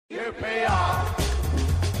QPR,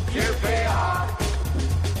 QPR,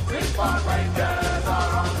 Queen's Park Rangers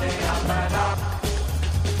are on the up and up.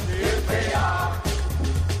 QPR,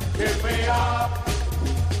 QPR,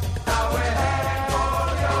 now we're heading for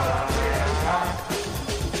European Cup.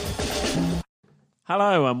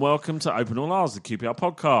 Hello and welcome to Open All Ours, the QPR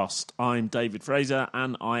podcast. I'm David Fraser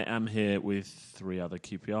and I am here with three other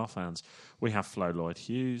QPR fans. We have Flo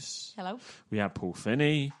Lloyd-Hughes. Hello. We have Paul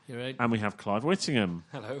Finney. You're right. And we have Clive Whittingham.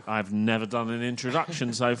 Hello. I've never done an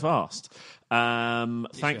introduction so fast.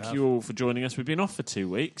 Thank you all for joining us. We've been off for 2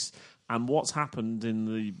 weeks, and what's happened in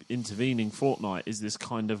the intervening fortnight is this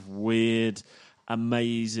kind of weird,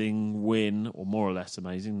 amazing win, or more or less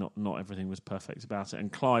amazing. Not everything was perfect about it.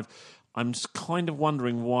 And Clive, I'm just kind of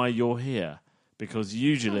wondering why you're here, because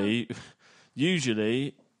usually, you're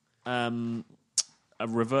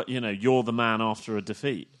the man after a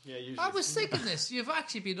defeat. Yeah, I was thinking this. You've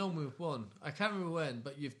actually been on with one. I can't remember when,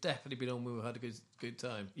 but you've definitely been on with. We've had a good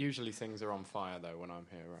time. Usually things are on fire though when I'm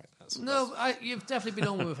here, right? You've definitely been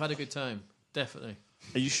on with. We've had a good time. Definitely.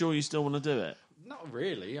 Are you sure you still want to do it? Not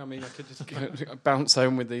really. I mean, I could just bounce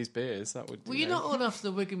home with these beers. That would. Were you not on after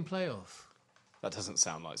the Wigan playoff? That doesn't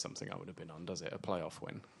sound like something I would have been on, does it? A playoff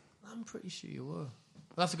win. I'm pretty sure you were.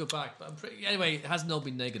 I'll have to go back, but anyway, it hasn't all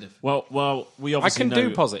been negative. Well, we obviously I can know,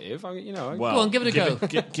 do positive. Well, go on, give it a go.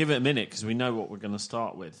 Give it a minute because we know what we're going to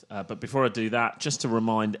start with. But before I do that, just to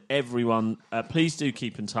remind everyone, please do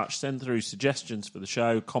keep in touch. Send through suggestions for the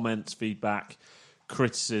show, comments, feedback,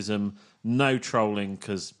 criticism. No trolling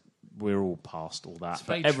because we're all past all that. It's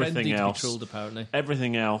very but everything trendy else, to be trolled, apparently.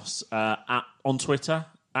 Everything else on Twitter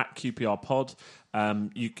at QPR Pod.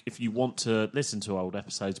 If you want to listen to old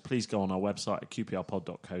episodes, please go on our website at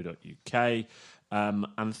qprpod.co.uk.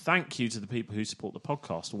 And thank you to the people who support the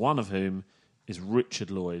podcast, one of whom is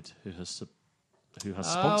Richard Lloyd, who has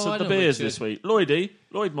sponsored the beers Richard. this week.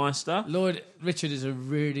 Lloydmeister. Richard is a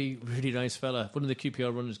really, really nice fella. One of the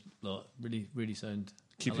QPR runners, really, really sound.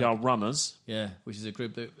 QPR runners. Yeah, which is a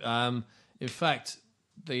group that, in fact,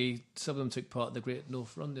 some of them took part in the Great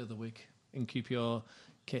North Run the other week in QPR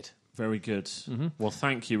kit. Very good. Mm-hmm. Well,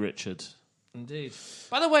 thank you, Richard. Indeed.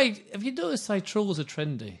 By the way, have you noticed how trolls are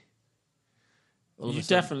trendy? You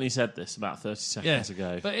definitely said this about 30 seconds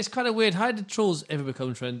ago. But it's kind of weird. How did trolls ever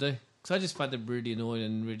become trendy? Because I just find them really annoying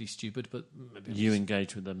and really stupid. But maybe you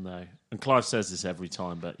engage with them, though. And Clive says this every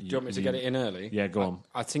time. But Do you want me to get it in early? Yeah, go on.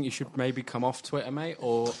 I think you should maybe come off Twitter, mate,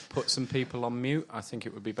 or put some people on mute. I think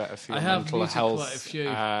it would be better for your mental muted health. quite a few.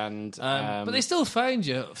 And but they still find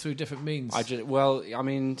you through different means. like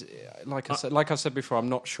I said before, I'm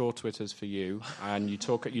not sure Twitter's for you, and you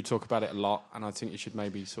talk about it a lot, and I think you should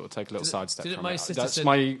maybe sort of take a little sidestep from my it. sister That's said-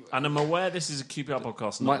 my And I'm aware this is a QPR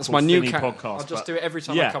podcast, not it's a my new Finney podcast. I'll just but- do it every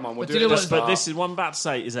time I come on. We'll But do do you it know at the what- start. But this is what I'm about to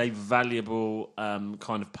say is a valuable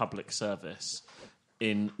kind of public service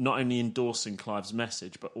in not only endorsing Clive's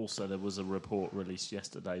message, but also there was a report released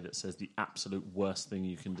yesterday that says the absolute worst thing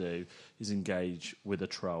you can do is engage with a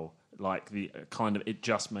troll. Like it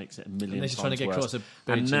just makes it a million Unless times you're trying to get worse. across a And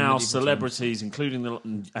bridge now in medieval celebrities,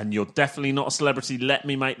 including and you're definitely not a celebrity. Let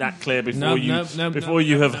me make that clear before No, you no,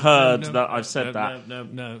 have heard no, that I've said that.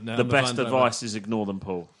 No. The best advice is ignore them,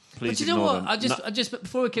 Paul. Please But you know ignore what? them. I just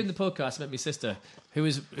before we came to the podcast, I met my sister,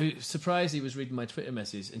 who surprisingly was reading my Twitter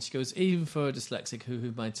message, and she goes, "Even for a dyslexic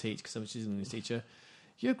who might teach, because she's an English teacher,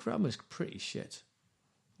 your grammar's pretty shit."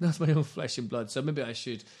 That's my own flesh and blood, so maybe I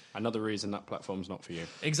should. Another reason that platform's not for you.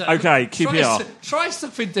 Exactly. Okay, QPR. Try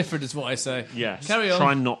something different, is what I say. Yes. Carry on.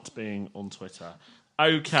 Try not being on Twitter.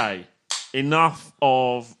 Okay. Enough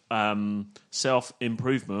of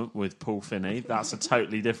self-improvement with Paul Finney. That's a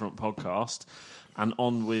totally different podcast. And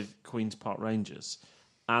on with Queen's Park Rangers.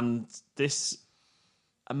 And this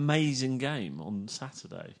amazing game on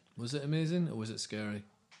Saturday. Was it amazing or was it scary?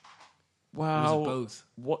 Well, was it both?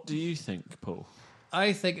 What do you think, Paul?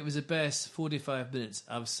 I think it was the best 45 minutes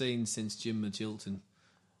I've seen since Jim Magilton,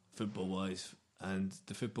 football-wise. And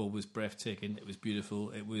the football was breathtaking. It was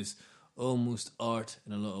beautiful. It was almost art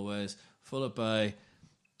in a lot of ways. Followed by,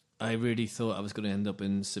 I really thought I was going to end up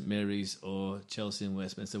in St Mary's or Chelsea and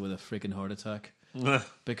Westminster with a freaking heart attack.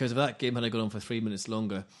 Because if that game had gone on for 3 minutes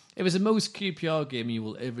longer, it was the most QPR game you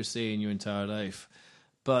will ever see in your entire life.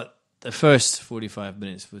 But the first 45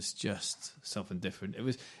 minutes was just something different.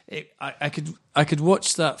 I could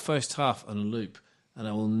watch that first half on a loop, and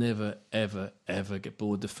I will never, ever, ever get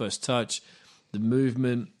bored. The first touch, the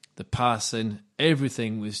movement, the passing,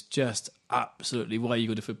 everything was just absolutely why you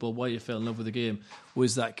go to football, why you fell in love with the game,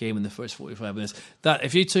 was that game in the first 45 minutes. That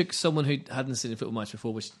if you took someone who hadn't seen a football match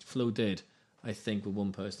before, which Flo did, I think with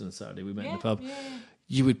one person on Saturday we met in the pub,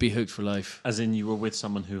 you would be hooked for life. As in, you were with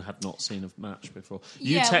someone who had not seen a match before.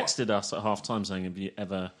 You Yeah, texted us at half-time saying, have you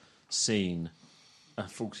ever seen a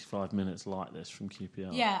 45 minutes like this from QPR?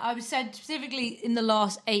 Yeah, I was said specifically in the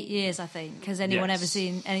last 8 years, I think. Has anyone Yes. ever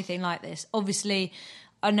seen anything like this? Obviously,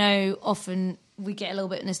 I know often we get a little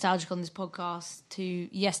bit nostalgic on this podcast to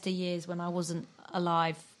yesteryears when I wasn't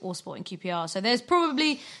alive or supporting QPR. So there's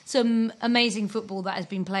probably some amazing football that has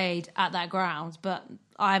been played at that ground, but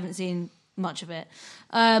I haven't seen much of it.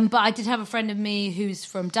 But I did have a friend of me who's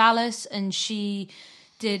from Dallas, and she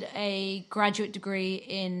did a graduate degree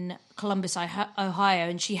in Columbus, Ohio,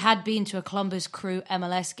 and she had been to a Columbus Crew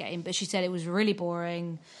MLS game, but she said it was really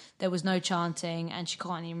boring, there was no chanting, and she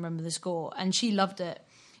can't even remember the score, and she loved it.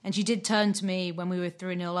 And she did turn to me when we were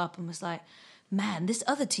 3-0 up and was like, man, this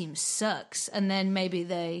other team sucks. And then maybe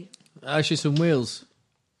they... Actually, some wheels.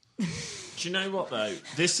 Do you know what, though?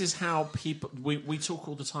 This is how people... We talk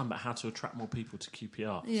all the time about how to attract more people to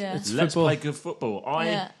QPR. Yeah. Let's football. play good football. I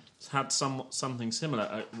Yeah. had something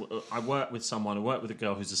similar. I worked with a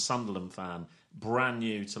girl who's a Sunderland fan, brand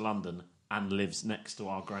new to London, and lives next to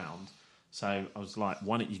our ground. So I was like,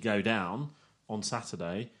 why don't you go down on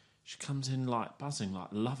Saturday? She comes in like buzzing, like,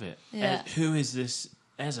 love it. Yeah. Who is this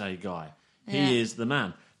Eze guy? Yeah. He is the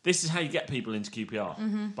man. This is how you get people into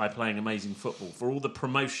QPR, by playing amazing football. For all the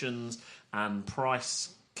promotions and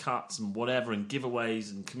price cuts and whatever, and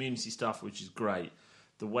giveaways and community stuff, which is great,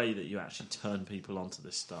 the way that you actually turn people onto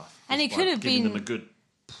this stuff. And is it by could have giving been- them a good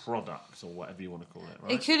product, or whatever you want to call it,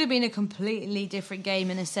 right? It could have been a completely different game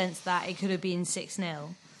in a sense that it could have been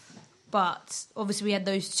 6-0. But obviously we had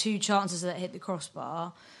those two chances that hit the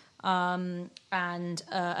crossbar, and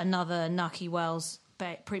another Nucky Wells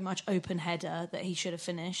pretty much open header that he should have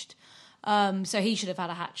finished. So he should have had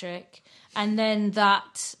a hat-trick. And then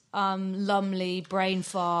that Lumley brain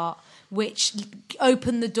fart, which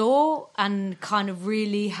opened the door and kind of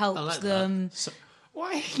really helped like them.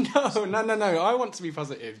 Why? No. I want to be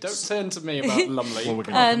positive. Don't turn to me about Lumley. Well, we're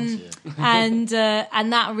gonna come to you. and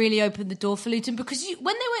that really opened the door for Luton, because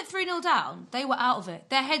when they went 3-0 down, they were out of it.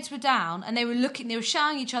 Their heads were down, and they were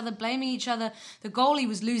shouting at each other, blaming each other. The goalie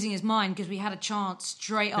was losing his mind because we had a chance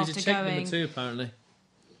straight Who's after check going. number 2, apparently.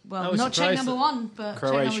 I Well, was not check surprised number that- 1, but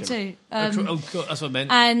Croatian. check number 2. Oh, God, that's what I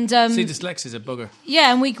meant. And See, dyslexia's a bugger.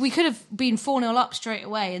 yeah, and we could have been 4-0 up straight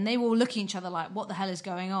away, and they were all looking at each other like, what the hell is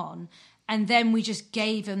going on? And then we just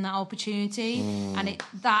gave them that opportunity, and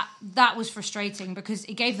that was frustrating because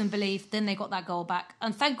it gave them belief. Then they got that goal back,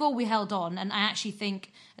 and thank God we held on. And I actually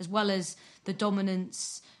think, as well as the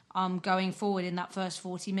dominance going forward in that first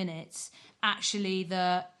 40 minutes, actually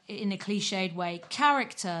in a cliched way,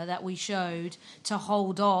 character that we showed to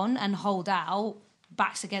hold on and hold out,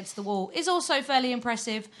 backs against the wall, is also fairly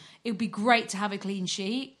impressive. It would be great to have a clean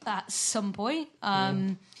sheet at some point.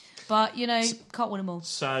 But, can't win them all.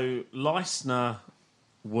 So Leistner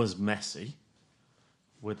was messy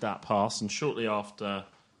with that pass, and shortly after,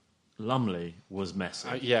 Lumley was messy.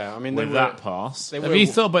 Yeah, I mean, they with were- that pass. Have you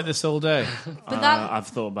thought about this all day? But that, I've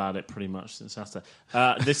thought about it pretty much since Saturday.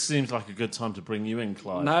 This seems like a good time to bring you in,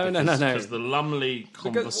 Clive. No. Because the Lumley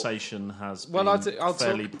conversation has been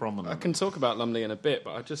fairly prominent. I can talk about Lumley in a bit,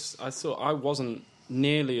 but I thought I wasn't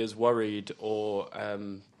nearly as worried or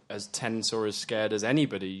as tense or as scared as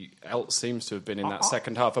anybody else seems to have been in that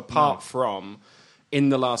second half, apart from in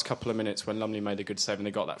the last couple of minutes when Lumley made a good save and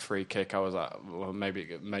they got that free kick. I was like, well, maybe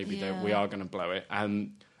Yeah. we are going to blow it.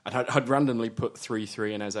 And I'd randomly put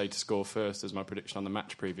 3-3 and Eze to score first as my prediction on the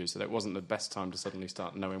match preview, so that wasn't the best time to suddenly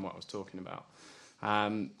start knowing what I was talking about.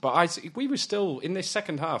 But we were still, in this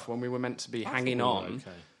second half, when we were meant to be hanging on,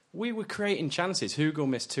 okay. we were creating chances. Hugo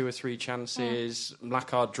missed 2 or 3 chances.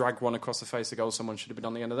 Lacard dragged one across the face of the goal. Someone should have been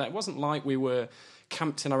on the end of that. It wasn't like we were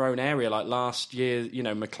camped in our own area like last year,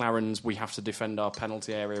 McLaren's we have to defend our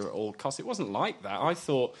penalty area at all costs. It wasn't like that. I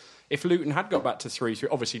thought if Luton had got back to 3-3,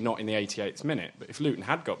 obviously not in the 88th minute, but if Luton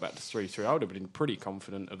had got back to 3-3, I would have been pretty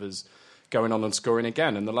confident of us going on and scoring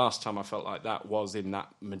again. And the last time I felt like that was in that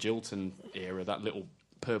Magilton era, that little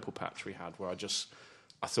purple patch we had where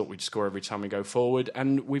I thought we'd score every time we go forward.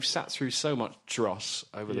 And we've sat through so much dross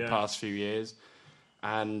over the past few years.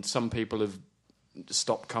 And some people have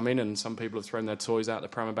stopped coming and some people have thrown their toys out the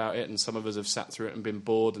pram about it. And some of us have sat through it and been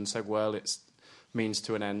bored and said, well, it's means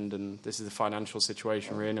to an end and this is the financial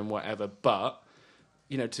situation we're in and whatever. But,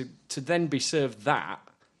 to then be served that,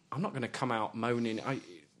 I'm not going to come out moaning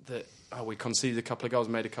that we conceded a couple of goals,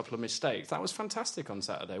 made a couple of mistakes. That was fantastic on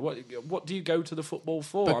Saturday. What do you go to the football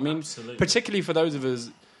for? Absolutely. Particularly for those of us,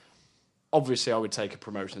 obviously I would take a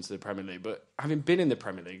promotion to the Premier League, but having been in the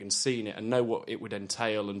Premier League and seen it and know what it would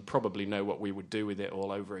entail and probably know what we would do with it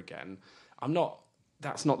all over again, I'm not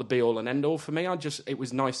that's not the be all and end all for me. It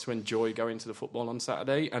was nice to enjoy going to the football on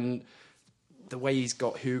Saturday, and the way he's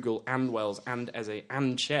got Hugill and Wells and Eze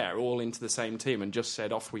and Chair all into the same team and just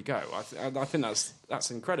said off we go. I think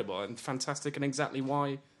that's incredible and fantastic, and exactly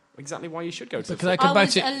why you should go to. Can I come back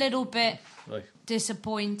was to a little bit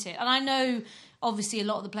disappointed, and I know obviously a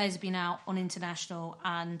lot of the players have been out on international,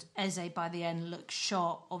 and Eze by the end looked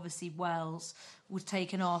shot. Obviously Wells was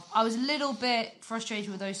taken off. I was a little bit frustrated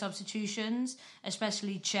with those substitutions,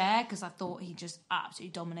 especially Chair, because I thought he just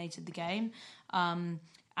absolutely dominated the game.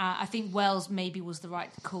 I think Wells maybe was the right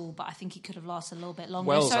call, but I think he could have lasted a little bit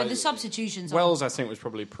longer. The substitutions... Wells, I think, was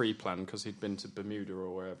probably pre-planned because he'd been to Bermuda or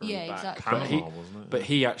wherever. Yeah, and back. exactly. Panama, wasn't it? But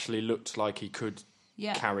he actually looked like he could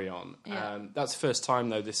Yeah. carry on. Yeah. That's the first time,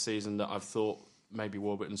 though, this season that I've thought maybe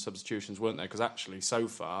Warburton's substitutions weren't there, because actually, so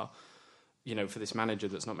far, you know, for this manager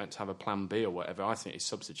that's not meant to have a plan B or whatever, I think his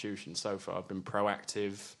substitutions so far have been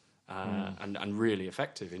proactive and really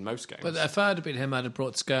effective in most games. But if I had been him, I'd have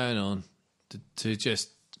brought Scowen on to just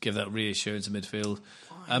give that reassurance in midfield.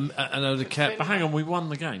 And I would have kept... But hang on, we won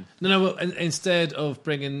the game. No, well, instead of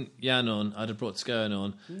bringing Jan on, I'd have brought Scowen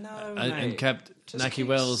on. No, and mate. kept Just Naki keep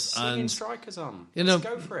Wells slinging and... strikers on. You know- Just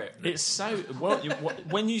go for it. It's so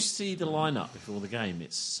when you see the lineup before the game,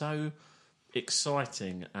 it's so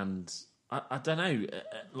exciting and I don't know,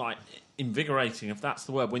 like invigorating, if that's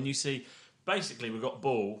the word. When you see, basically, we've got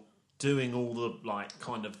Ball doing all the like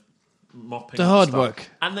kind of mopping, The and hard stuff. work.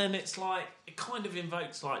 and then it's like it kind of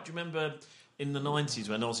invokes like. Do you remember in the 90s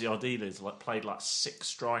when Ozzy Ardiles like played like 6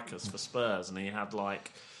 strikers for Spurs, and he had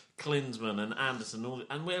like Klinsmann and Anderson,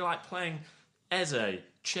 and we're like playing Eze,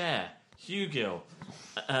 Chair, Hugill,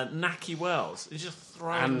 Naki Wells. He's just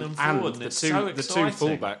throwing them forward, and the it's two so the two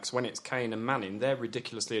exciting. fullbacks, when it's Kane and Manning, they're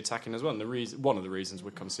ridiculously attacking as well. And one of the reasons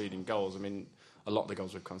we're conceding goals, I mean, a lot of the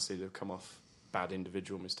goals we've conceded have come off bad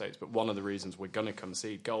individual mistakes, but one of the reasons we're going to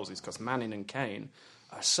concede goals is because Manning and Kane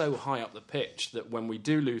are so high up the pitch that when we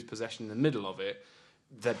do lose possession in the middle of it,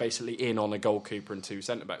 they're basically in on a goalkeeper and 2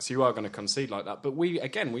 centre-backs. So you are going to concede like that. But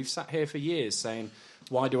we've sat here for years saying,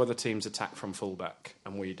 why do other teams attack from fullback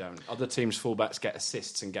and we don't? Other teams' fullbacks get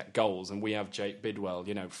assists and get goals, and we have Jake Bidwell,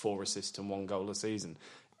 4 assists and 1 goal a season.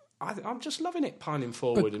 I'm just loving it, piling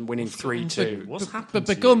forward and winning 3-2. What's happened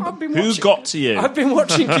but to going- you? I've been Who watching- got to you? I've been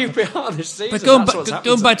watching QPR this season. But going That's what's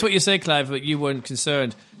happened back me. to what you say, Clive, but you weren't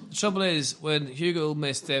concerned. The trouble is, when Hugo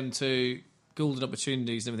missed them 2 golden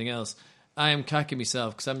opportunities and everything else, I am cacking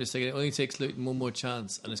myself because I'm just thinking it only takes Luton one more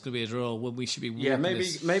chance and it's going to be a draw when we should be Yeah, walking maybe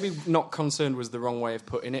this. maybe not concerned was the wrong way of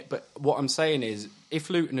putting it, but what I'm saying is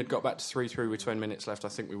if Luton had got back to 3-3 with 20 minutes left, I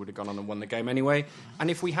think we would have gone on and won the game anyway.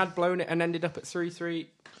 And if we had blown it and ended up at 3-3,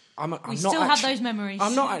 We still have those memories.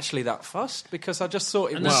 I'm not actually that fussed because I just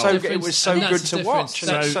thought it And was that's so the good. It difference. was so And that's good the to difference. watch,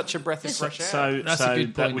 and it's So- such a breath of fresh air. So That's a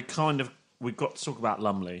good that point. we've got to talk about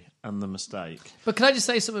Lumley and the mistake. But can I just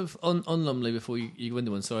say something on Lumley before you go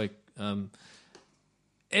into one? Sorry.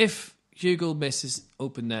 If Hugo misses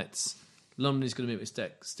open nets, Lumley's going to make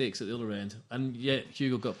mistakes at the other end, and yet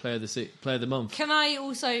Hugo got player of the month. Can I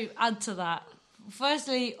also add to that?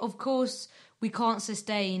 Firstly, of course, we can't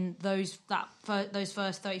sustain those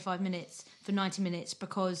first 35 minutes for 90 minutes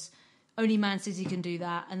because only Man City can do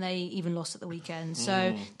that, and they even lost at the weekend.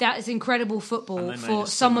 So that is incredible And football they made for a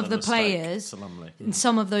some of similar the mistake players. to Lumley. And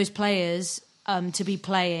some of those players to be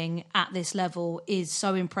playing at this level is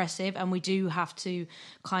so impressive, and we do have to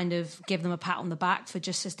kind of give them a pat on the back for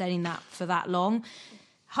just sustaining that for that long.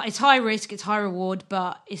 It's high risk, it's high reward,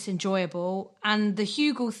 but it's enjoyable. And the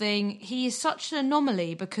Hugill thing, he is such an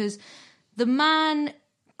anomaly because the man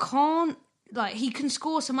can't, like, he can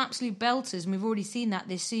score some absolute belters, and we've already seen that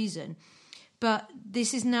this season. But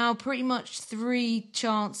this is now pretty much 3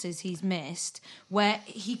 chances he's missed where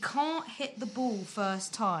he can't hit the ball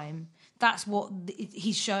first time. That's what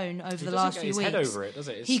he's shown over the last few He weeks. doesn't get his head over it, does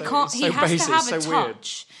it? It's He so- can't. it's He so has basic, to have a it's so weird.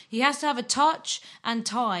 touch. He has to have a touch and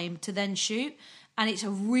time to then shoot, and it's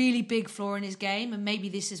a really big flaw in his game. And maybe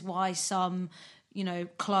this is why some,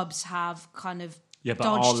 clubs have kind of Yeah, but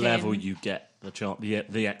dodged our him. level, you get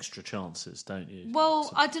the extra chances, don't you?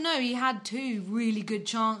 Well, I don't know. He had 2 really good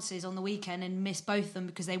chances on the weekend and missed both of them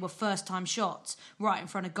because they were first-time shots right in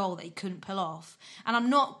front of goal that he couldn't pull off. And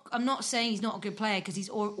I'm not saying he's not a good player because he's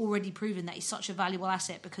already proven that he's such a valuable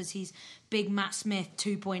asset because he's big Matt Smith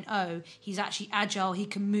 2.0. He's actually agile. He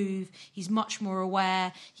can move. He's much more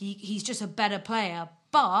aware. He's just a better player.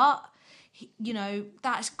 But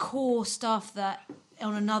that's core stuff that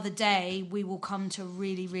on another day we will come to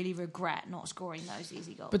really, really regret not scoring those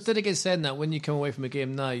easy goals. But then again, saying that, when you come away from a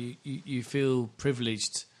game now, you feel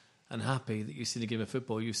privileged and happy that you've seen a game of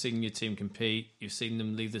football. You've seen your team compete. You've seen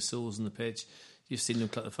them leave their souls on the pitch. You've seen them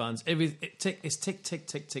clap the fans. It's tick, tick,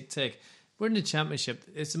 tick, tick, tick. We're in the Championship.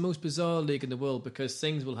 It's the most bizarre league in the world because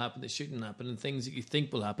things will happen that shouldn't happen, and things that you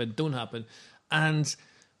think will happen don't happen. And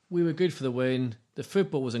we were good for the win. The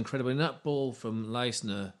football was incredible. And that ball from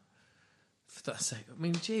Leisner, for that sake, I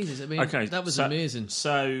mean, Jesus, that was amazing.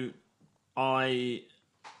 So, on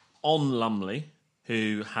Lumley,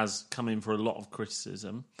 who has come in for a lot of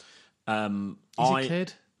criticism, He's a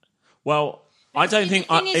kid. Well, I don't think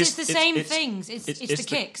it's the same things. It's the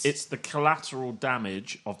kicks. It's the collateral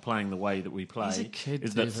damage of playing the way that we play. He's a kid,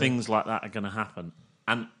 is that David. things like that are going to happen,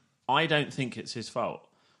 and I don't think it's his fault.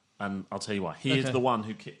 And I'll tell you why. He is the one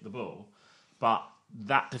who kicked the ball, but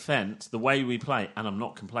that defence, the way we play, and I'm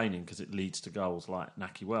not complaining because it leads to goals like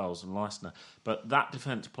Nahki Wells and Leisner, but that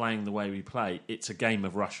defence playing the way we play, it's a game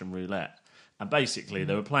of Russian roulette. And basically,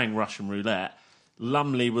 they were playing Russian roulette.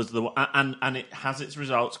 Lumley was the and it has its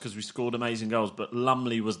results because we scored amazing goals, but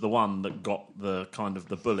Lumley was the one that got the kind of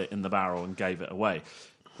the bullet in the barrel and gave it away.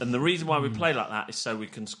 And the reason why we play like that is so we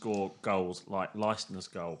can score goals like Leistner's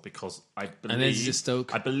goal, because I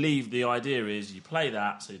believe the idea is you play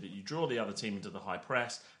that so that you draw the other team into the high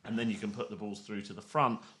press, and then you can put the balls through to the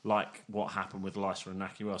front, like what happened with Leicester and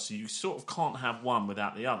Nahki Wells. So you sort of can't have one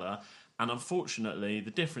without the other. And unfortunately,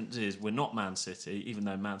 the difference is we're not Man City, even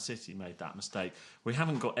though Man City made that mistake. We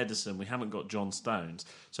haven't got Ederson, we haven't got John Stones.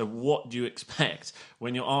 So what do you expect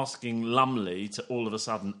when you're asking Lumley to all of a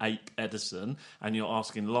sudden ape Ederson and you're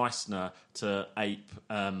asking Leisner to ape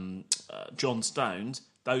John Stones?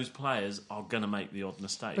 Those players are going to make the odd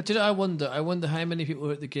mistake. But I wonder how many people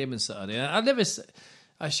were at the game on Saturday.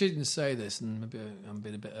 I shouldn't say this, and maybe I'm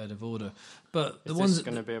being a bit out of order. But the ones this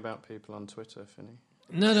going to be about people on Twitter, Finney?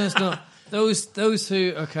 No, it's not. Those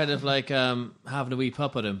who are kind of like having a wee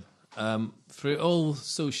pop at him through all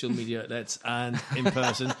social media outlets and in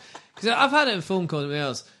person. Because I've had it in phone calls with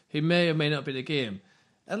else who may or may not be at the game.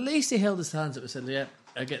 At least he held his hands up and said, "Yeah,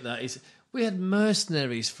 I get that." We had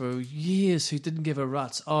mercenaries for years who didn't give a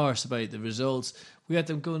rat's arse about the results. We had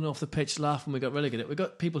them going off the pitch laughing when we got relegated. We've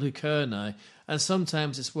got people who care now, and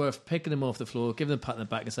sometimes it's worth picking them off the floor, giving them a pat on the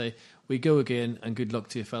back and say, "We go again, and good luck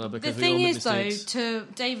to you, fella." Because the thing we all is, make mistakes. though,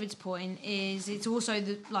 to David's point, is it's also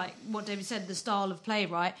like what David said, the style of play,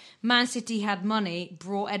 right? Man City had money,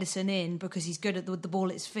 brought Ederson in because he's good with the ball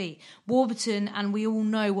at his feet. Warburton, and we all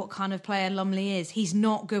know what kind of player Lumley is. He's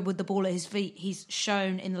not good with the ball at his feet. He's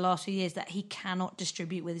shown in the last few years that he cannot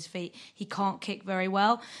distribute with his feet. He can't kick very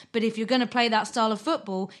well. But if you're going to play that style of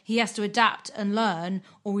football, he has to adapt and learn,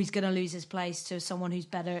 or he's going to lose his place to someone who's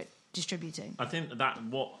better at distributing. I think that I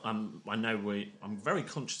know I'm very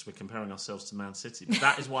conscious we're comparing ourselves to Man City, but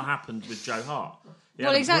that is what happened with Joe Hart. He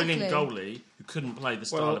had a brilliant goalie who couldn't play the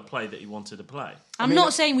style of play that he wanted to play. I'm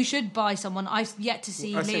not saying we should buy someone. I've yet to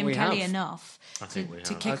see Liam Kelly enough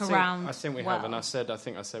to kick around. I think we have, and I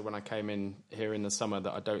think I said when I came in here in the summer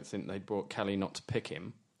that I don't think they brought Kelly not to pick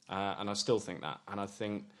him, and I still think that. And I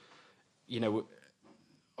think,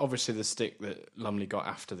 obviously the stick that Lumley got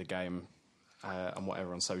after the game and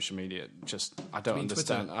whatever on social media, just I don't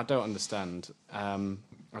understand. I don't understand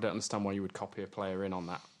why you would copy a player in on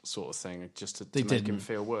that sort of thing just to make him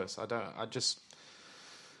feel worse. He's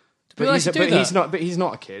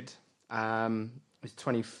not a kid. He's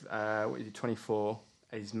 24.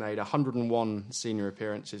 He's made 101 senior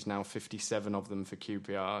appearances now, 57 of them for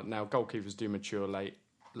QPR. Now goalkeepers do mature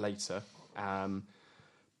later,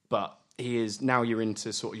 but he is now. You're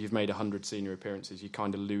into you've made 100 senior appearances. You're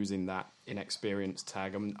kind of losing that inexperience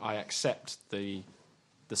tag. I accept the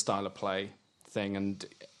style of play thing, and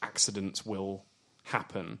accidents will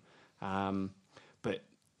happen. But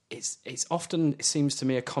it's often, it seems to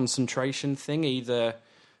me, a concentration thing. Either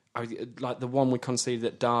like the one we conceded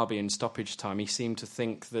at Derby in stoppage time, he seemed to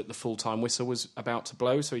think that the full-time whistle was about to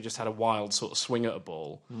blow, so he just had a wild sort of swing at a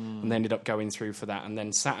ball and they ended up going through for that. And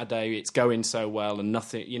then Saturday, it's going so well and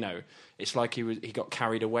nothing, it's like he got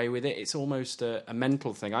carried away with it. It's almost a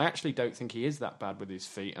mental thing. I actually don't think he is that bad with his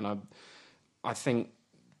feet, and I think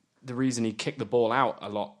the reason he kicked the ball out a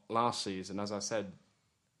lot last season, as I said,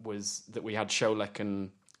 was that we had Scholek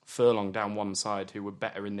and Furlong down one side who were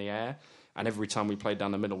better in the air. And every time we played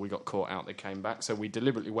down the middle, we got caught out, they came back. So we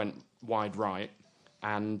deliberately went wide right.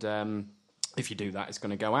 And if you do that, it's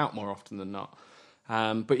going to go out more often than not.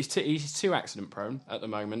 But he's too accident prone at the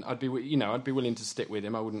moment. I'd be willing to stick with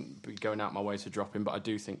him. I wouldn't be going out my way to drop him. But I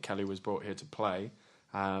do think Kelly was brought here to play.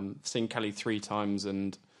 Seen Kelly 3 times,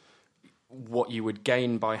 and what you would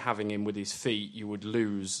gain by having him with his feet, you would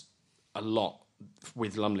lose a lot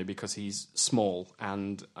with Lumley because he's small.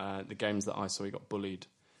 And the games that I saw, he got bullied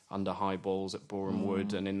under high balls at Boreham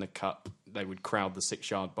Wood, and in the cup they would crowd the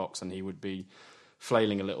 6-yard box and he would be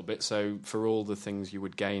flailing a little bit. So for all the things you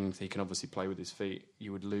would gain, he can obviously play with his feet.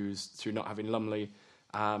 You would lose through not having Lumley.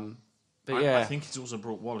 But I think he's also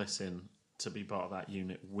brought Wallace in to be part of that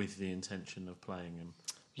unit with the intention of playing him.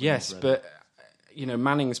 Yes, but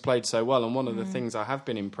Manning's played so well, and one of the things I have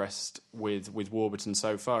been impressed with Warburton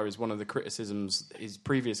so far is one of the criticisms his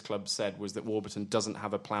previous club said was that Warburton doesn't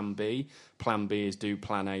have a plan B. Plan B is do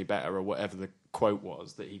plan A better, or whatever the quote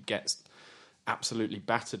was that he gets absolutely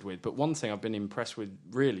battered with. But one thing I've been impressed with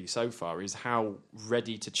really so far is how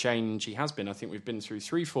ready to change he has been. I think we've been through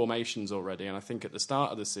 3 formations already, and I think at the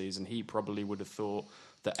start of the season he probably would have thought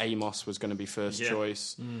that Amos was going to be first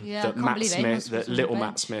choice, that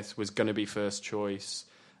Matt Smith was going to be first choice,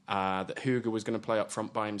 that Hugo was going to play up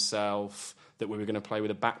front by himself, that we were going to play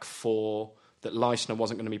with a back 4, that Leistner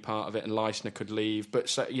wasn't going to be part of it and Leistner could leave. But,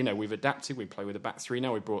 so, we've adapted. We play with a back 3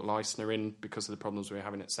 now. We brought Leistner in because of the problems we were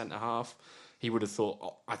having at centre-half. He would have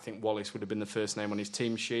thought, I think Wallace would have been the first name on his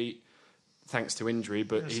team sheet, thanks to injury.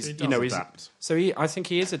 But I think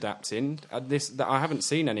he is adapting. I haven't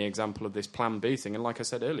seen any example of this plan B thing. And like I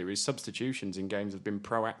said earlier, his substitutions in games have been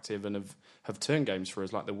proactive and have turned games for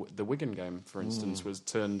us. Like the Wigan game, for instance, was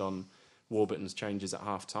turned on Warburton's changes at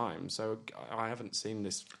half time. So I haven't seen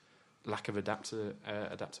this lack of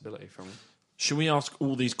adaptability from him. Should we ask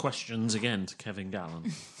all these questions again to Kevin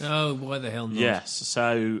Gallen? Oh, why the hell not? Yes.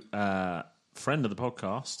 So, friend of the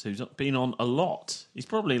podcast, who's been on a lot. He's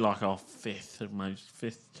probably like our fifth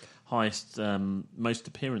highest, most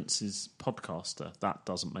appearances podcaster. That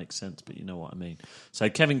doesn't make sense, but you know what I mean. So,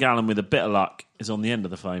 Kevin Gallen, with a bit of luck, is on the end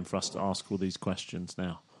of the phone for us to ask all these questions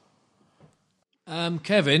now.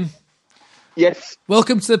 Kevin. Yes.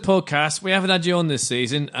 Welcome to the podcast. We haven't had you on this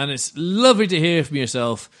season, and it's lovely to hear from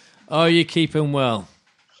yourself. Are you keeping well?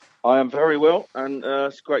 I am very well, and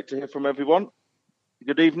it's great to hear from everyone.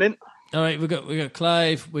 Good evening. All right, we got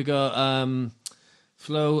Clive, we got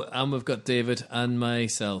Flo, and we've got David and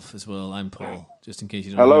myself as well. I'm Paul, just in case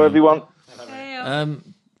you don't know. Hello, everyone. Hey.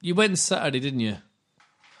 You went Saturday, didn't you?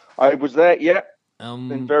 I was there, yeah.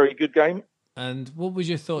 Been very good game. And what was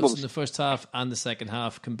your thoughts in the first half and the second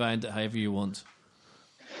half, combined it however you want?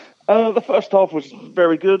 The first half was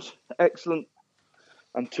very good, excellent,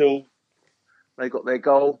 until they got their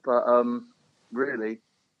goal. But really,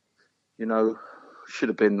 should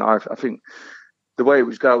have been. I think the way it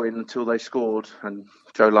was going until they scored, and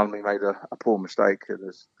Joe Lumley made a poor mistake.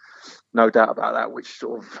 There's no doubt about that, which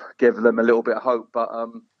sort of gave them a little bit of hope. But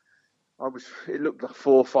it looked like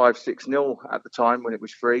 4-5-6-0 at the time when it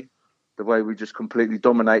was 3. The way we just completely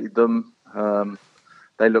dominated them.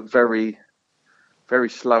 They looked very, very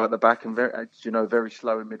slow at the back and very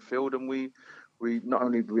slow in midfield. And we not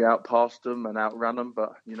only did we outpass them and outran them,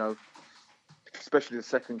 but especially the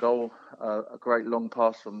second goal, a great long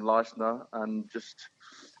pass from Leistner and just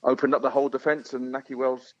opened up the whole defence. And Nahki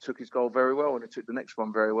Wells took his goal very well, and he took the next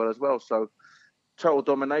one very well as well. So total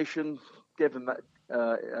domination, gave them that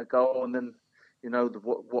a goal, and then.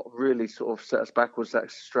 What really sort of set us back was that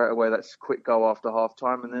straight away, that quick goal after half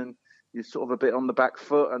time. And then you're sort of a bit on the back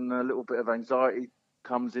foot, and a little bit of anxiety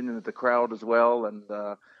comes in with the crowd as well, and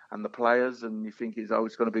the players. And you think it's going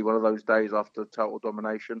to be one of those days after total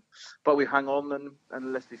domination. But we hang on,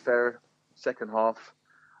 and let's be fair, second half,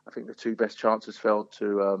 I think the 2 best chances fell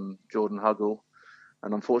to Jordan Huggle.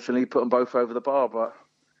 And unfortunately, he put them both over the bar, but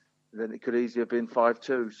then it could easily have been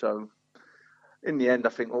 5-2. So, in the end, I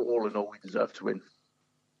think all in all, we deserve to win.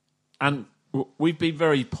 And we've been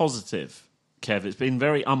very positive, Kev. It's been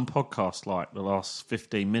very unpodcast-like the last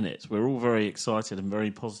 15 minutes. We're all very excited and very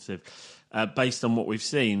positive based on what we've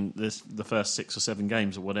seen the first 6 or 7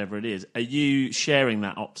 games or whatever it is. Are you sharing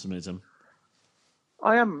that optimism?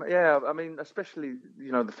 I am, yeah. I mean, especially,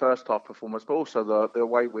 the first half performance, but also the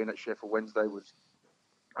away win at Sheffield Wednesday was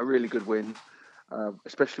a really good win,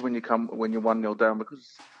 especially when you're 1-0 down,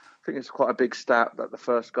 because I think it's quite a big stat that the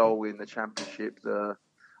first goal in the Championship, I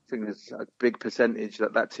think there's a big percentage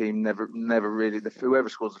that team never really, whoever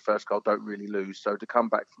scores the first goal don't really lose. So to come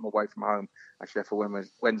back from away from home at Sheffield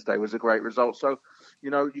Wednesday was a great result. So,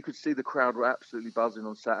 you could see the crowd were absolutely buzzing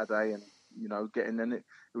on Saturday and, getting in it.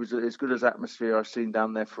 It was as good as atmosphere I've seen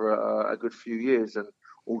down there for a good few years, and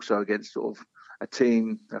also against sort of a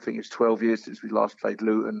team, I think it's 12 years since we last played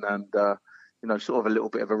Luton, and, sort of a little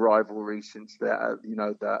bit of a rivalry since the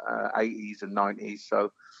 80s and 90s.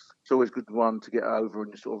 So it's always a good one to get over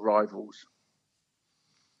in sort of rivals.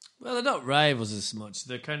 Well, they're not rivals as much.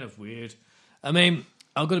 They're kind of weird. I mean,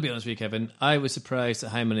 I'm going to be honest with you, Kevin. I was surprised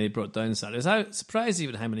at how many they brought down Saturday. I was surprised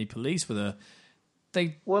even how many police were there.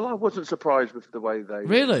 Well, I wasn't surprised with the way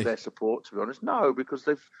their support, to be honest. No, because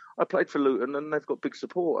I played for Luton and they've got big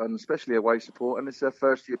support, and especially away support, and it's their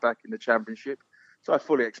first year back in the Championship. So I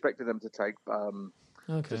fully expected them to take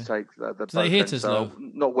Okay. the Do they hit us so low?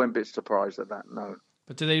 not one bit surprised at that. No,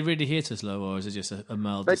 But do they really hit us low, or is it just a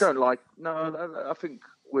mild? they don't like. No, I think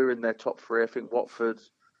we're in their top three. I think Watford.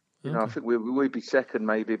 You know, I think we'd be second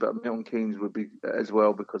maybe, but Milton Keynes would be as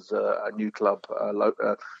well because a new club,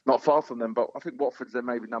 not far from them. But I think Watford's there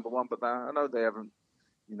maybe number one. But I know they haven't,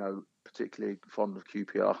 particularly fond of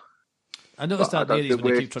QPR. I noticed that the ladies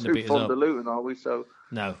when they keep trying to beat us up. We're too fond of Luton, are we? So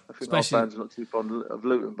no, I think our fans are not too fond of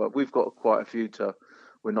Luton, but we've got quite a few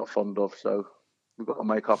we're not fond of. So we've got to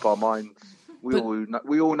make up our minds. We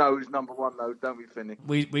all know who's number one, though, don't we, Finney?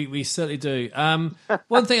 We certainly do.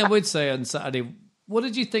 One thing I would say on Saturday, what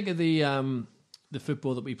did you think of the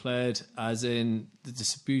football that we played, as in the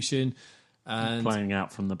distribution and playing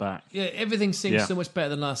out from the back? Yeah, everything seems so much better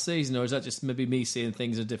than last season, or is that just maybe me seeing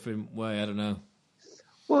things a different way? I don't know.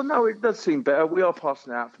 Well, no, it does seem better. We are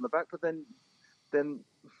passing it out from the back, but then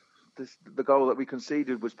the goal that we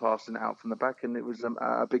conceded was passing it out from the back, and it was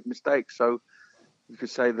a big mistake. So you could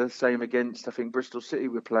say the same against, I think, Bristol City.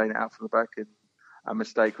 We're playing it out from the back, and a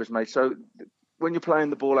mistake was made. So when you're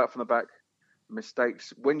playing the ball out from the back,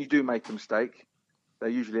 mistakes, when you do make a mistake,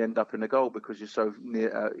 they usually end up in the goal because you're so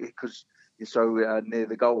near near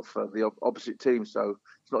the goal for the opposite team. So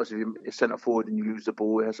it's not as if you're centre forward and you lose the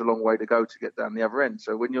ball. It has a long way to go to get down the other end.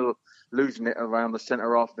 So when you're losing it around the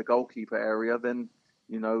centre half, the goalkeeper area, then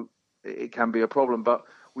it can be a problem. But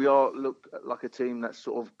we look like a team that's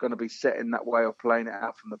sort of going to be set in that way of playing it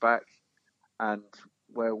out from the back. And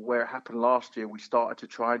where it happened last year, we started to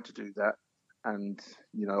try to do that. And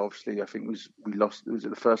obviously, I think we lost. It was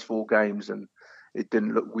the first 4 games, and it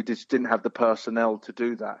didn't look. We just didn't have the personnel to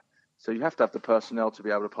do that. So you have to have the personnel to be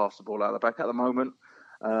able to pass the ball out of the back. At the moment,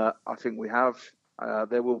 I think we have.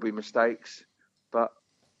 There will be mistakes, but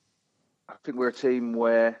I think we're a team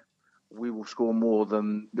where we will score more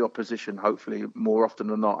than the opposition, hopefully, more often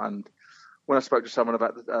than not. And when I spoke to someone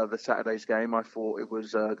about the Saturday's game, I thought it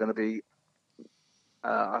was going to be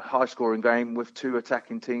a high-scoring game with 2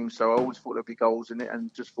 attacking teams. So I always thought there'd be goals in it,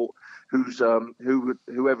 and just thought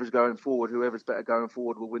whoever's going forward, whoever's better going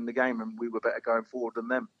forward will win the game, and we were better going forward than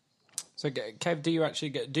them. So, Kev,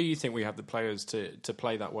 do you think we have the players to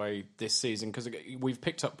play that way this season? Because we've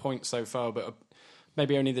picked up points so far, but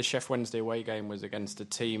maybe only the Sheff Wednesday away game was against a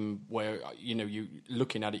team where, you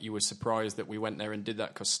looking at it, you were surprised that we went there and did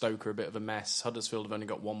that because Stoke are a bit of a mess. Huddersfield have only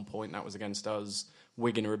got 1 point. That was against us.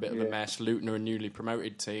 Wigan are a bit of a mess. Luton are a newly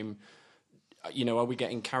promoted team. Are we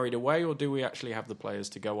getting carried away, or do we actually have the players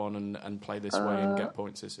to go on and play this way and get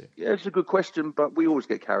points this year? Yeah, it's a good question, but we always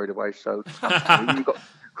get carried away. So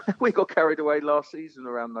we got carried away last season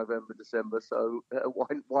around November, December. So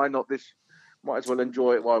why not this? Might as well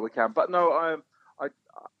enjoy it while we can. But no,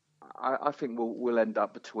 I think we'll end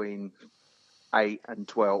up between 8 and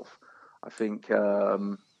 12. I think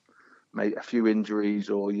maybe a few injuries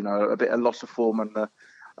or a bit of loss of form, and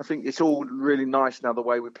I think it's all really nice now the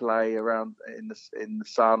way we play around in the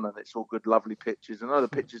sun, and it's all good, lovely pitches. I know the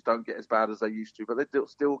pitches don't get as bad as they used to, but they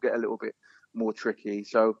still get a little bit more tricky.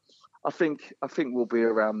 So I think we'll be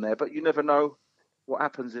around there, but you never know what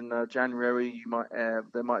happens in January.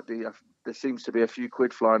 There seems to be a few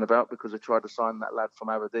quid flying about because they tried to sign that lad from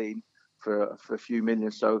Aberdeen for a few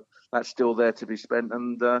million. So that's still there to be spent,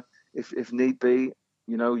 and if need be,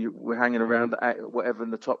 we're hanging around whatever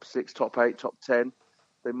in the top 6, top 8, top 10.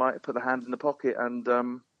 They might put the hand in the pocket and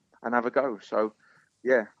have a go. So,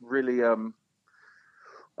 yeah, really, I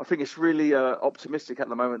think it's really optimistic at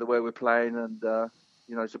the moment the way we're playing, and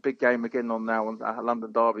it's a big game again on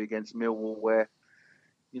London Derby against Millwall, where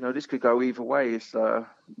this could go either way.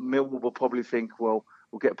 Millwall will probably think, well,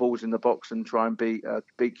 we'll get balls in the box and try and beat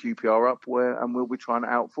QPR up, and we'll be trying to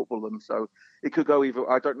out football them. So it could go either.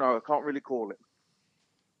 I don't know. I can't really call it.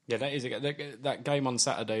 Yeah, that game on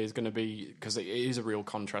Saturday is going to be, because it is a real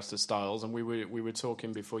contrast of styles. And we were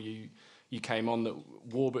talking before you came on that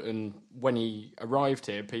Warburton, when he arrived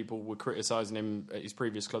here, people were criticising him at his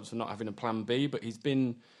previous clubs for not having a plan B, but he's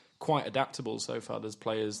been quite adaptable so far. There's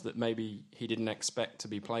players that maybe he didn't expect to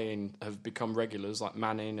be playing have become regulars, like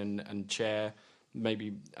Manning and Chair,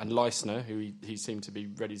 maybe, and Leisner, who he seemed to be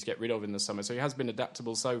ready to get rid of in the summer. So he has been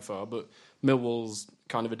adaptable so far, but Millwall's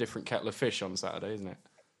kind of a different kettle of fish on Saturday, isn't it?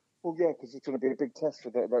 Well, yeah, because it's going to be a big test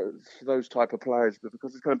for those type of players, but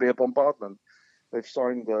because it's going to be a bombardment. They've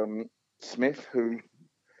signed Smith, who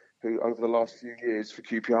over the last few years for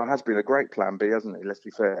QPR has been a great plan B, hasn't he? Let's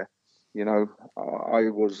be fair. I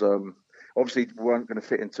was obviously weren't going to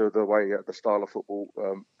fit into the style of football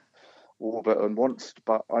Warburton wants,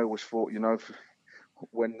 but I always thought,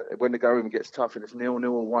 when the going gets tough and it's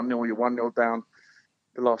 0-0 or 1-0, you're 1-0 down,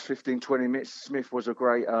 the last 15, 20 minutes, Smith was a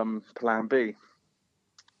great plan B.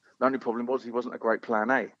 The only problem was he wasn't a great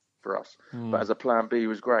plan A for us, but as a plan B, he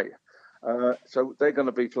was great. So they're going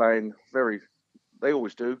to be playing they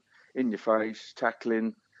always do, in your face,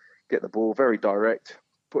 tackling, get the ball, very direct,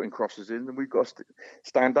 putting crosses in, and we've got to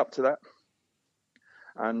stand up to that.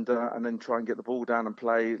 And then try and get the ball down and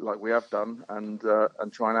play like we have done and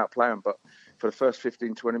try and outplay them. But for the first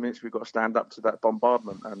 15, 20 minutes, we've got to stand up to that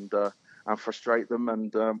bombardment and frustrate them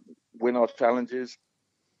and win our challenges,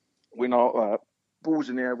 win our balls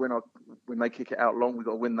in the air, when they kick it out long, we've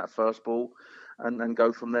got to win that first ball and then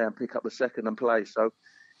go from there and pick up the second and play. So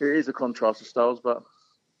it is a contrast of styles, but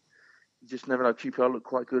you just never know. QPR look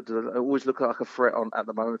quite good. They always look like a threat at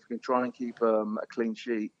the moment. If we can try and keep a clean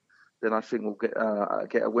sheet, then I think we'll get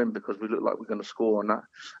a win because we look like we're going to score on that.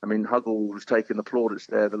 I mean, Huggle was taking the plaudits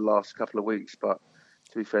there the last couple of weeks, but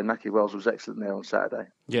to be fair, Nahki Wells was excellent there on Saturday.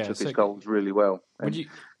 Yeah, he took his goals really well.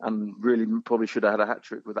 And really probably should have had a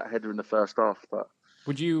hat-trick with that header in the first half. But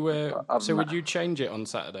would you change it on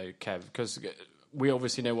Saturday, Kev? Because we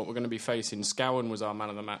obviously know what we're going to be facing. Scowen was our man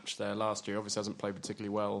of the match there last year. Obviously hasn't played particularly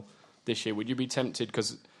well this year. Would you be tempted,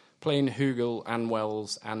 because playing Hugel and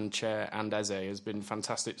Wells and Chair and Eze has been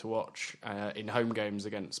fantastic to watch in home games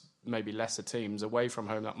against maybe lesser teams. Away from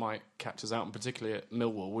home, that might catch us out, and particularly at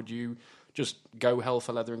Millwall. Would you just go hell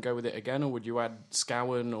for leather and go with it again, or would you add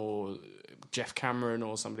Scowen or Jeff Cameron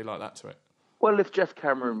or somebody like that to it? Well, if Jeff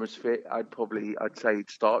Cameron was fit, I'd say he'd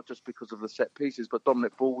start just because of the set pieces. But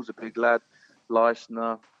Dominic Ball's a big lad,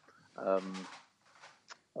 Leisner,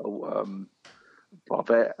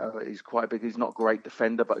 Barbet, he's quite big. He's not a great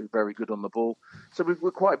defender, but he's very good on the ball. So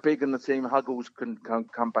we're quite big in the team. Huggles can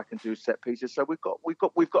come back and do set pieces. So we've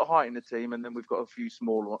got height in the team, and then we've got a few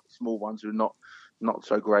small ones who are not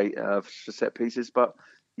so great for set pieces. But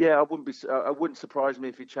yeah, I wouldn't surprise me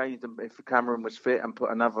if he changed them, if Cameron was fit and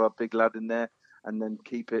put another big lad in there, and then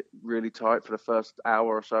keep it really tight for the first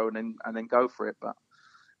hour or so, and then go for it. But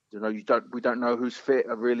we don't know who's fit,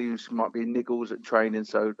 or really who might be niggles at training,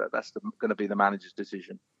 so that's going to be the manager's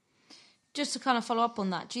decision. Just to kind of follow up on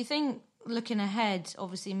that, do you think, looking ahead,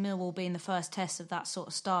 obviously Millwall being the first test of that sort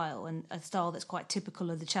of style, and a style that's quite typical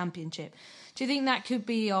of the Championship, do you think that could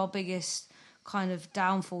be our biggest kind of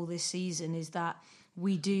downfall this season, is that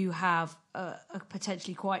we do have a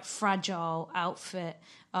potentially quite fragile outfit,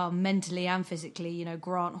 mentally and physically?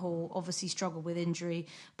 Grant Hall obviously struggled with injury.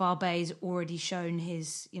 Barbet's already shown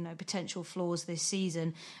his, potential flaws this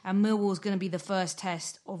season. And Millwall's going to be the first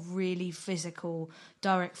test of really physical,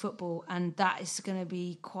 direct football. And that is going to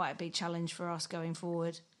be quite a big challenge for us going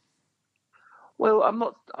forward. Well, I'm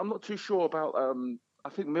not too sure about. I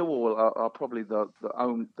think Millwall are probably the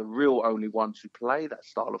real only ones who play that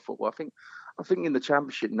style of football. I think in the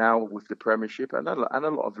Championship now, with the Premiership and a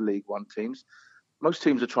lot of League One teams, most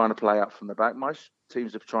teams are trying to play out from the back. Most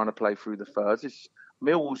teams are trying to play through the thirds.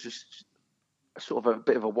 Millwall's just sort of a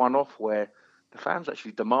bit of a one-off where the fans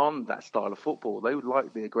actually demand that style of football. They would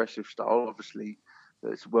like the aggressive style. Obviously,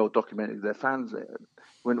 it's well documented. Their fans.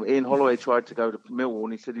 When Ian Holloway tried to go to Millwall,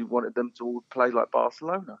 and he said he wanted them to all play like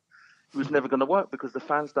Barcelona, it was never going to work because the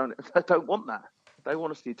fans don't want that. They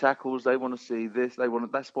want to see tackles. They want to see this.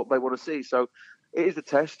 That's what they want to see. So it is a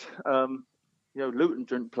test. Luton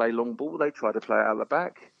didn't play long ball. They tried to play out of the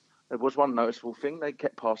back. There was one noticeable thing. They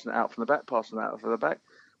kept passing it out from the back, passing it out from the back.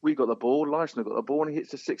 We got the ball. Leisner got the ball, and he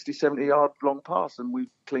hits a 60, 70-yard long pass, and we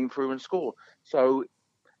clean through and score. So,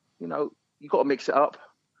 you've got to mix it up.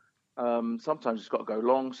 Sometimes it's got to go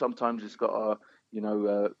long. Sometimes it's got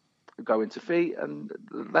to, go into feet, and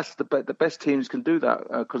that's the best teams can do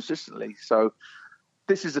that consistently. So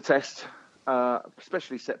this is a test,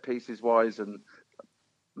 especially set pieces wise, and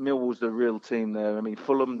Millwall's the real team there. I mean,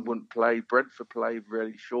 Fulham wouldn't play, Brentford played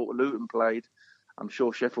really short, Luton played. I'm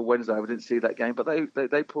sure Sheffield Wednesday, we didn't see that game, but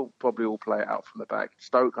they probably all play it out from the back.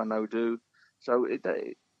 Stoke, I know, do. So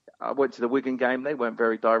I went to the Wigan game, they weren't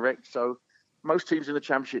very direct. So most teams in the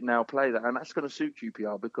Championship now play that, and that's going to suit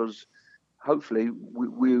QPR because hopefully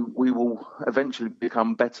we will eventually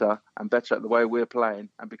become better and better at the way we're playing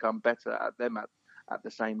and become better at them at the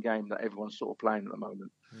same game that everyone's sort of playing at the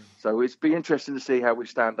moment. So it's be interesting to see how we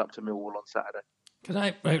stand up to Millwall on Saturday.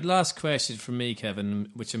 Last question from me, Kevin,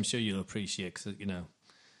 which I'm sure you'll appreciate, because,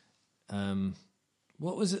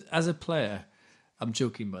 what was it as a player? I'm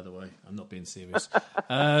joking, by the way. I'm not being serious.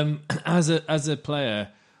 As a player,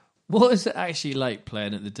 what was it actually like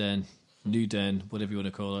playing at the Den? New Den, whatever you want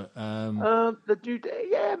to call it. The New Den,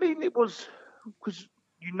 yeah, I mean, it was because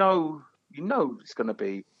you know it's going to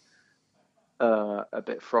be a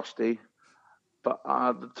bit frosty. But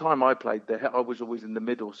the time I played there, I was always in the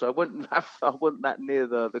middle, so I wasn't that near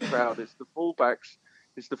the crowd. It's the fullbacks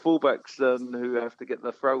it's the fullbacks who have to get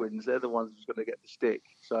the throw-ins. They're the ones who's going to get the stick.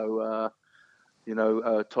 So,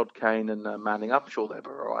 Todd Kane and Manning, I'm sure they'll be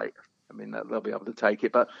all right. I mean, they'll be able to take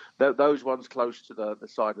it. But those ones close to the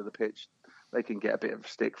side of the pitch, they can get a bit of a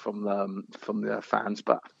stick from the fans.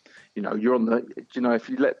 But, you're on if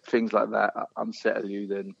you let things like that unsettle you,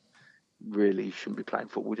 then really you shouldn't be playing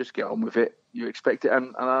football. Just get on with it. You expect it.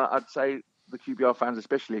 And I'd say the QPR fans,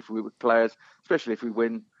 especially if we with players, especially if we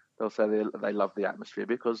win, they'll say they love the atmosphere,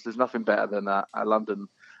 because there's nothing better than a London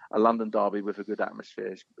derby with a good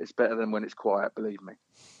atmosphere. It's better than when it's quiet, believe me.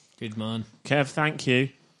 Good man. Kev, thank you.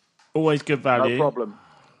 Always good value. No problem.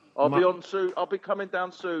 I'll be on soon. I'll be coming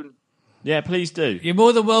down soon. Yeah, please do. You're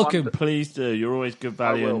more than welcome. Please do. You're always good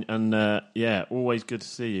value, and always good to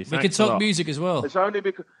see you. We can talk music as well. It's only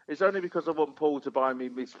because I want Paul to buy me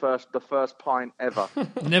the first pint ever.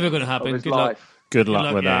 Never going to happen. Good luck. Good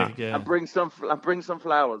luck with that. Yeah. And bring some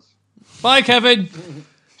flowers. Bye, Kevin.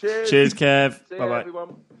 Cheers, Kev. See Bye you, bye.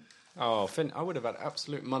 everyone. Oh, Finn, I would have had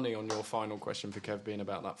absolute money on your final question for Kev being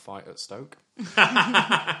about that fight at Stoke.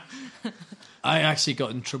 I actually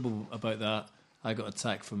got in trouble about that. I got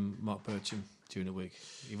attacked from Mark Bircham during the week.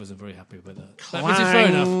 He wasn't very happy about that. Which is fair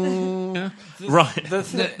enough. Right.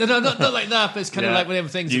 No, not like that, but it's kind of like one of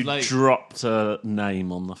them things you of like... dropped a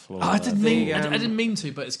name on the floor. I didn't mean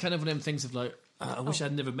to, but it's kind of one of them things of like, I wish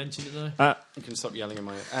I'd never mentioned it now. You can stop yelling in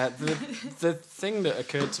my ear. The thing that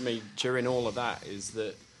occurred to me during all of that is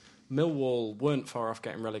that Millwall weren't far off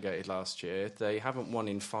getting relegated last year. They haven't won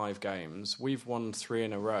in 5 games. We've won 3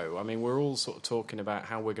 in a row. I mean, we're all sort of talking about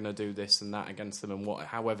how we're going to do this and that against them, and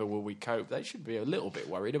however will we cope. They should be a little bit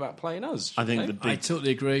worried about playing us. I think they? I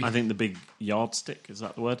totally agree. I think the big yardstick, is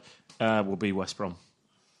that the word, will be West Brom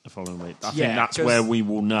the following week. I think that's where we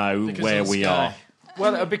will know where we are.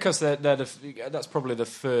 Well, because that's probably the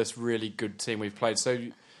first really good team we've played. So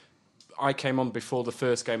I came on before the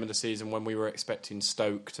first game of the season when we were expecting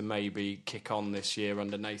Stoke to maybe kick on this year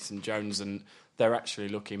under Nathan Jones, and they're actually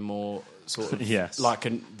looking more sort of like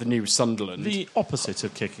the new Sunderland. The opposite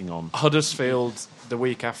of kicking on. Huddersfield the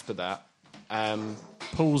week after that.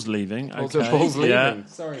 Paul's leaving. Okay. Paul's leaving. Yeah.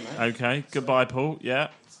 Sorry, mate. Okay. Goodbye, Paul. Yeah.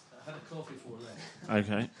 I had a coffee before I left.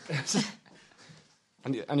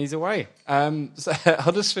 Okay. And he's away. So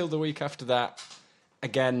Huddersfield the week after that.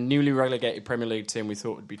 Again, newly relegated Premier League team we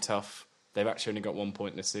thought would be tough. They've actually only got 1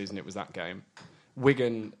 point this season. It was that game.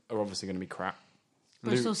 Wigan are obviously going to be crap.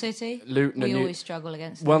 Bristol City? Luton we always struggle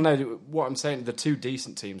against them. Well, no, what I'm saying, the 2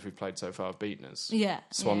 decent teams we've played so far have beaten us. Yeah.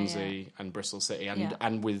 Swansea and Bristol City,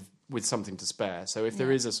 and with something to spare. So if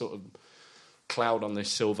there is a sort of cloud on this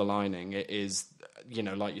silver lining, it is,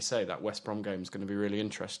 like you say, that West Brom game is going to be really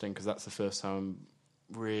interesting, because that's the first time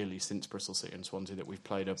really since Bristol City and Swansea that we've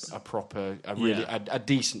played a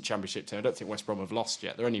decent championship team. I don't think West Brom have lost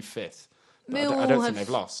yet. They're only 5th. I don't think they've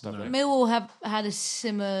lost, have they? Millwall have had a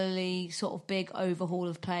similarly sort of big overhaul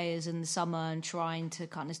of players in the summer and trying to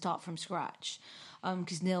kind of start from scratch.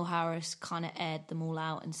 Because Neil Harris kind of aired them all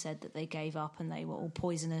out and said that they gave up and they were all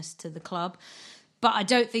poisonous to the club. But I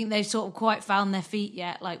don't think they've sort of quite found their feet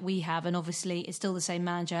yet like we have. And obviously it's still the same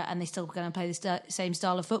manager and they're still going to play the same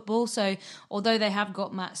style of football. So although they have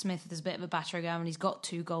got Matt Smith as a bit of a battering ram and he's got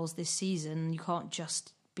 2 goals this season, you can't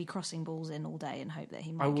just be crossing balls in all day and hope that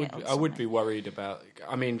he might get on I would be worried about...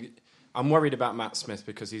 I mean, I'm worried about Matt Smith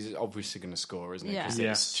because he's obviously going to score, isn't he? Because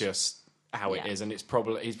it's just how it is, and he's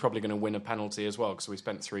probably going to win a penalty as well, because we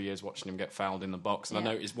spent 3 years watching him get fouled in the box, and I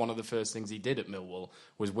noticed one of the first things he did at Millwall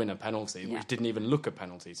was win a penalty, which didn't even look a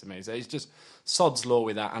penalty to me. So it's just sod's law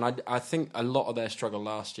with that, and I think a lot of their struggle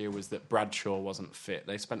last year was that Bradshaw wasn't fit.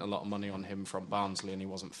 They spent a lot of money on him from Barnsley, and he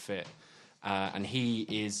wasn't fit. And he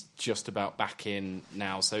is just about back in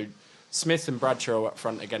now. So Smith and Bradshaw up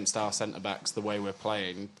front against our centre-backs, the way we're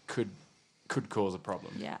playing, could cause a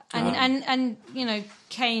problem. Yeah, and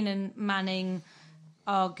Kane and Manning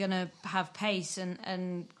are going to have pace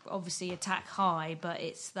and obviously attack high, but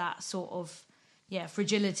it's that sort of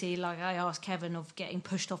fragility, like I asked Kevin, of getting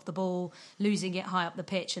pushed off the ball, losing it high up the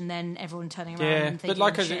pitch, and then everyone turning around and thinking,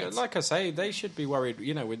 but like I say, they should be worried,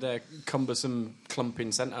 with their cumbersome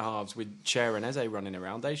clumping centre-halves with Cher and Eze running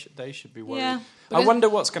around. They should be worried. Yeah, I wonder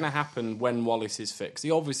what's going to happen when Wallace is fixed.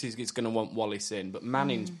 He obviously is going to want Wallace in, but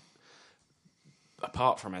Manning's,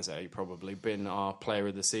 apart from Eze, probably been our player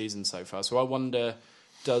of the season so far. So I wonder...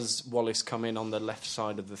 Does Wallace come in on the left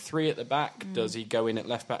side of the 3 at the back? Does he go in at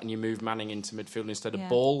left back and you move Manning into midfield instead of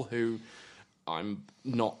Ball, who I'm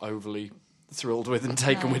not overly thrilled with and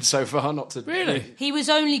taken with so far. Not to Really? He was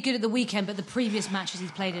only good at the weekend, but the previous matches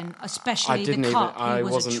he's played in, especially the Cup, he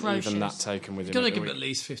was wasn't atrocious. even that taken with him. Got to at the give him week. at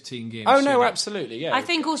least 15 games. Oh no, surely. absolutely, yeah. I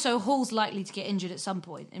think also Hall's likely to get injured at some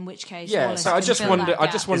point, in which case, Yeah, Wallace so I can just fill wonder- that I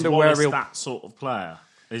gap. just Is wonder where Wallace he'll. that sort of player?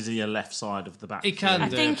 Is he a left side of the back? He can I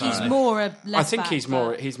do think it, he's can't he? more a left I think back, he's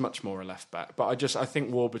but- he's much more a left back, but I think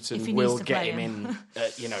If Warburton he will needs to get play him him.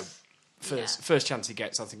 in. First chance he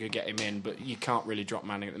gets, I think he'll get him in. But you can't really drop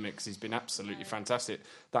Manning at the mix. He's been absolutely fantastic.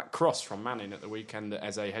 That cross from Manning at the weekend that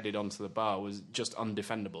Eze headed onto the bar was just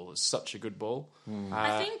undefendable. It's such a good ball.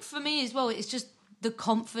 I think for me as well, it's just the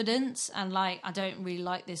confidence and I don't really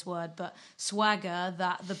like this word, but swagger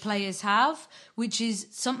that the players have, which is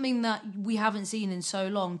something that we haven't seen in so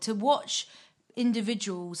long. To watch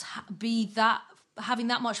individuals having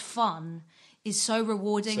that much fun is so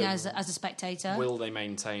rewarding So as a spectator. Will they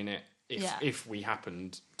maintain it? Yeah. If we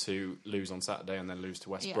happened to lose on Saturday and then lose to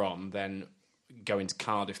West Yeah. Brom, then going to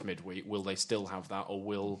Cardiff midweek, will they still have that, or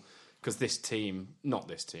will? Because this team, not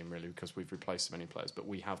this team really, because we've replaced so many players, but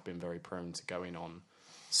we have been very prone to going on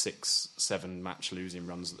 6-7 match losing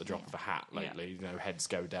runs at the drop of a hat lately. You know, heads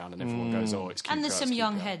go down and everyone goes, "Oh, it's QPR, and there's some it's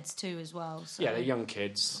young QPR." heads too as well. So. Yeah, they're young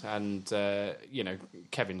kids, and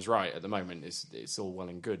Kevin's right. At the moment, it's all well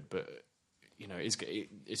and good, but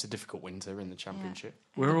it's a difficult winter in the Championship.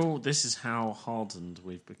 This is how hardened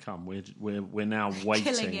we've become. We're now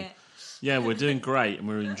waiting. Killing it. Yeah, we're doing great and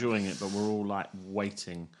we're enjoying it, but we're all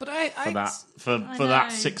waiting But for that know,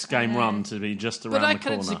 that 6-game I know. run to be just around But I the kind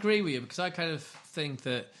corner. of disagree with you because I kind of think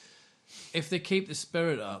that if they keep the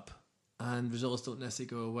spirit up and results don't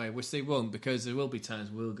necessarily go away, which they won't, because there will be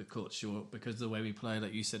times we'll get caught short because of the way we play,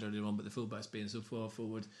 like you said earlier on, but the fullbacks being so far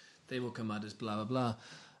forward, they will come at us, blah, blah,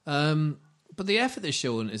 blah. But the effort they're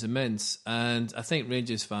showing is immense, and I think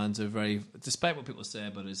Rangers fans are very, despite what people say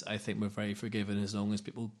about us, I think we're very forgiving as long as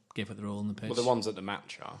people give it their all on the pitch. Well, the ones at the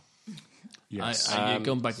match are. Yes. You're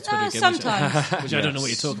going back to Twitter again, sometimes. which I don't know what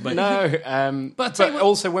you're talking about. No, But but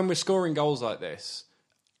also when we're scoring goals like this,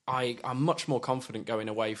 I'm much more confident going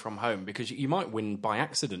away from home because you might win by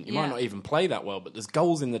accident. You might Yeah. not even play that well, but there's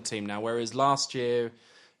goals in the team now. Whereas last year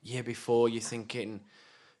before, you're thinking,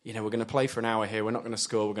 we're going to play for an hour here. We're not going to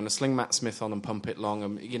score. We're going to sling Matt Smith on and pump it long.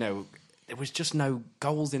 And there was just no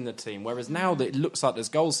goals in the team. Whereas now that it looks like there's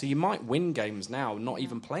goals, so you might win games now, not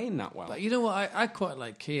even playing that well. But you know what? I quite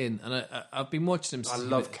like Kane, and I've been watching him. I since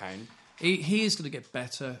love Kane. He is going to get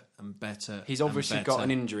better and better. He's obviously and got better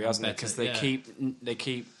an injury, and hasn't he? better, Because they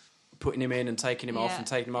keep putting him in and taking him off Yeah, and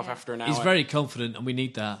taking him off yeah. after an hour. He's very confident, and we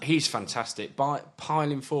need that. He's fantastic.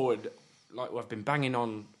 Piling forward, like I've been banging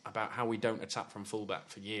on about how we don't attack from fullback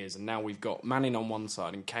for years, and now we've got Manning on one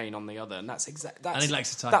side and Kane on the other, and that's exactly. And he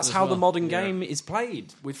likes to tackle That's as how the well. modern game is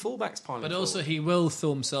played with fullbacks piling. But also, forward. he will throw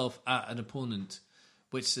himself at an opponent,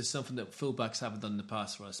 which is something that fullbacks haven't done in the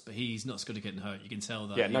past for us. But he's not scared of getting hurt. You can tell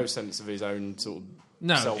that. yeah, no sense of his own sort of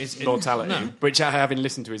No, self-mortality. no. Which, having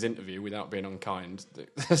listened to his interview without being unkind,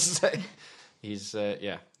 he's just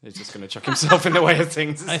going to chuck himself in the way of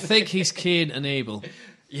things. I think he's Kane and Abel.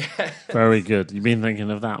 Very good. You've been thinking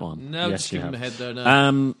of that one? No, Yes, just you give him a have. head there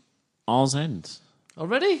now. Ours ends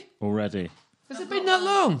Already? already. Has it been that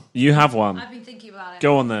long? You have one. I've been thinking about it.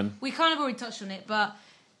 Go on then. We kind of already touched on it, but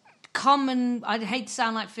I'd hate to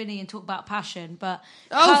sound like Finney and talk about passion, but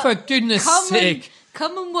For goodness sake.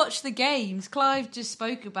 come and watch the games. Clive just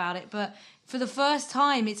spoke about it, but for the first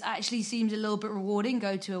time, it actually seems a little bit rewarding to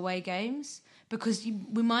go to away games because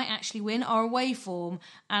we might actually win. Our away form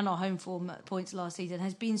and our home form at points last season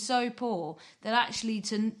has been so poor that actually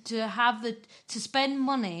to spend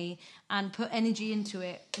money and put energy into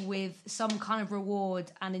it with some kind of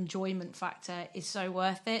reward and enjoyment factor is so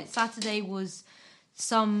worth it. Saturday was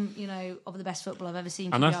some, of the best football I've ever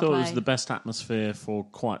seen. And I QPR thought it was play. the best atmosphere for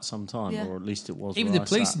quite some time, Yeah. or at least it was. Even where the I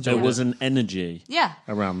police sat. enjoyed There was it. an energy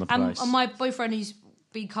around the place. And my boyfriend, who's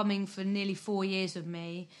been coming for nearly 4 years with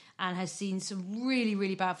me and has seen some really,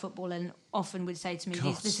 really bad football, and often would say to me,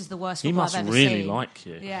 God, "This is the worst he football must I've ever really seen." like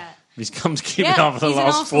you. Yeah. He's come to keep Yeah, it up for the he's an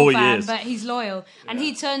last Arsenal 4 fan, years. but he's loyal. And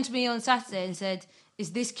he turned to me on Saturday and said,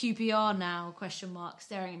 "Is this QPR now?" ?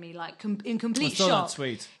 Staring at me like in complete I saw that shock.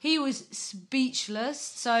 tweet. He was speechless.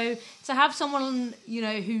 So to have someone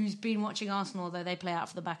who's been watching Arsenal, although they play out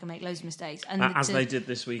for the back and make loads of mistakes, and As to, they did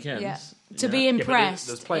this weekend. yeah, to be Yeah, but impressed,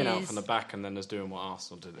 there's playing out is- from the back, and then there's doing what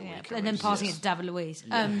Arsenal did. At the yeah, weekend, and then which passing is- it to David Luiz.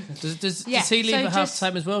 Does Yeah, he leave so at half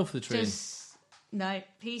time as well for the train? No,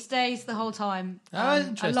 he stays the whole time. Ah, I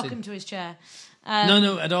interesting. lock him to his chair.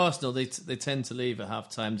 No, at Arsenal, they tend to leave at half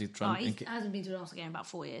time to try He and. hasn't been to an Arsenal game in about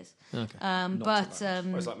 4 years. Okay. Well,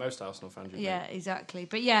 it's like most Arsenal fans. Yeah, exactly.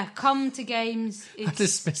 But yeah, come to games. It's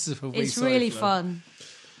Dismissive of it's sorry really for that. fun.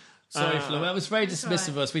 Sorry, Flo. That was very dismissive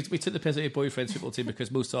of right. us. We took the piss out of your boyfriend's football team because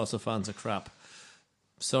most Arsenal fans are crap.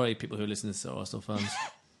 Sorry, people who listen to this are Arsenal fans.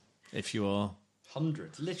 If you are.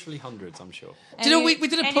 Hundreds, literally hundreds, I'm sure. Do you know, we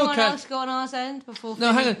did a anyone podcast... else go on our end before...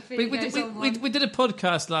 No, hang on. Finny goes on one? We did a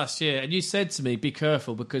podcast last year, and you said to me, be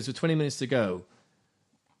careful, because with 20 minutes to go,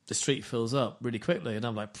 the street fills up really quickly. And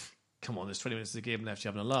I'm like, come on, there's 20 minutes of the game left,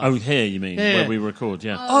 you're having a laugh. Oh, here you mean, Yeah. where we record,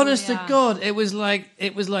 yeah. Honest yeah. to God, it was like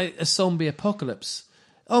a zombie apocalypse.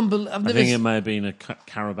 I think it may have been a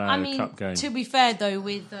Carabao Cup game. To be fair, though,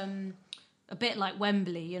 with a bit like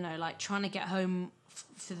Wembley, like trying to get home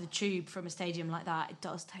for the tube from a stadium like that, it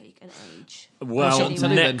does take an age. Well,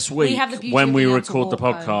 Anyway. next We week, have the beauty when of we being able to record the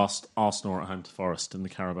walk home. podcast, Arsenal are at home to Forest in the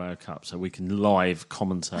Carabao Cup, so we can live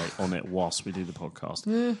commentate on it whilst we do the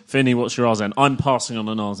podcast. Finny, what's your Ars End? I'm passing on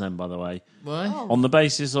an Ars End, by the way. Why? On the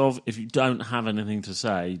basis of, if you don't have anything to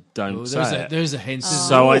say, don't say it. There's a hint.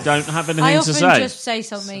 So I don't have anything I to often say. just say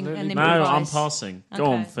something and No, improvise. I'm passing. Go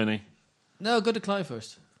on, Okay. Finny. No, go to Clive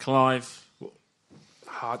first. Clive.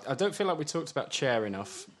 I don't feel like we talked about Chair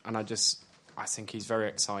enough, and I think he's very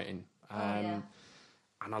exciting. Yeah.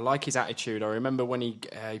 And I like his attitude. I remember when he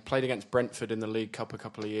played against Brentford in the League Cup a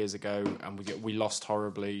couple of years ago, and we lost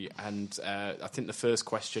horribly. And I think the first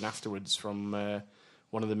question afterwards from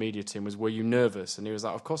one of the media team was, "Were you nervous?" And he was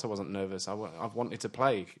like, "Of course I wasn't nervous. I wanted to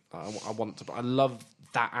play. I love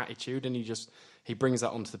that attitude." And he brings that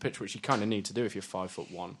onto the pitch, which you kind of need to do if you're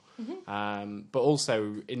 5'1". But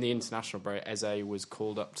also in the international break, Eze was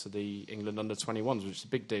called up to the England under-21s, which is a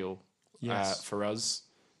big deal for us.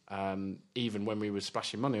 Even when we were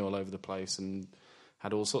splashing money all over the place and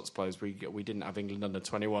had all sorts of players, we didn't have England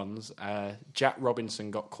under-21s. Jack Robinson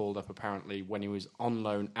got called up apparently when he was on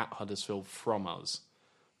loan at Huddersfield from us.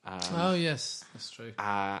 Oh, yes, that's true.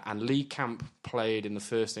 And Lee Camp played in the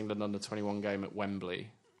first England under-21 game at Wembley.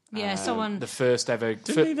 Yeah, The first ever...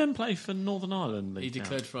 Didn't he then play for Northern Ireland? He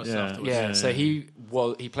declared for us Yeah. afterwards. Yeah, so he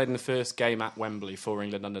played in the first game at Wembley for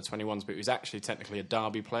England under-21s, but he was actually technically a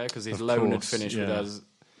Derby player because his Of loan had course, finished with yeah. us.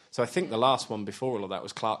 So I think the last one before all of that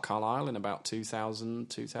was Clark Carlisle in about 2000,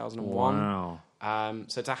 2001. Wow.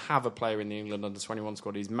 So to have a player in the England under-21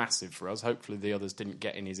 squad is massive for us. Hopefully the others didn't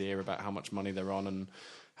get in his ear about how much money they're on and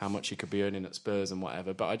how much he could be earning at Spurs and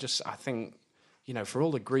whatever. But I think... for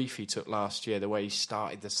all the grief he took last year, the way he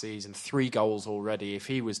started the season, 3 goals already, if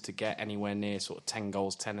he was to get anywhere near sort of 10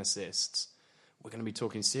 goals, 10 assists, we're going to be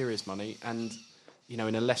talking serious money. And, in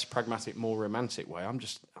a less pragmatic, more romantic way, I'm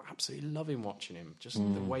just absolutely loving watching him. Just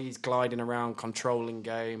the way he's gliding around, controlling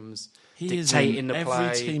games, He is dictating in the every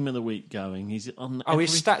play. team of the week going. He's on.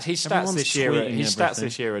 His stats everyone's this year. tweeting His stats everything.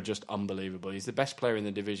 this year are just unbelievable. He's the best player in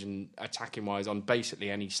the division, attacking wise, on basically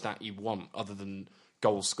any stat you want, other than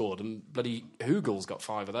goals scored, and bloody Hugel's got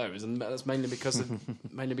 5 of those, and that's mainly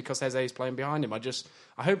because Eze's playing behind him.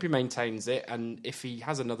 I hope he maintains it, and if he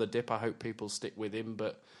has another dip, I hope people stick with him.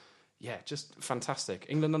 But yeah, just fantastic.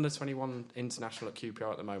 England under-21 international at QPR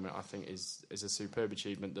at the moment, I think, is a superb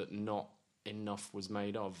achievement that not enough was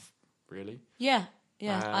made of, really. Yeah,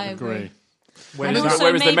 I agree. Whereas, And also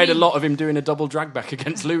whereas they made a maybe- lot of him doing a double drag back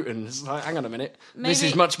against Luton. It's like, hang on a minute, this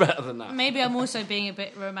is much better than that. Maybe I'm also being a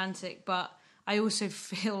bit romantic, but I also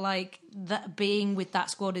feel like that being with that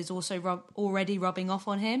squad is also already rubbing off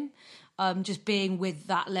on him. Just being with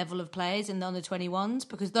that level of players in the under-21s,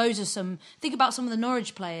 because those are think about some of the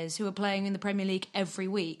Norwich players who are playing in the Premier League every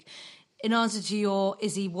week. In answer to your,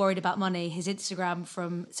 is he worried about money? His Instagram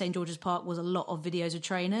from St George's Park was a lot of videos of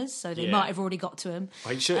trainers, so they might have already got to him.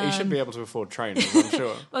 Well, he should be able to afford trainers, I'm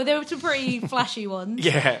sure. Well, they were some pretty flashy ones.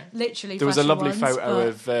 Yeah. Literally There was a flashy lovely ones,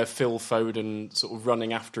 photo but- of Phil Foden sort of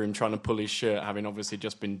running after him, trying to pull his shirt, having obviously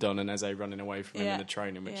just been done, and Eze running away from him in the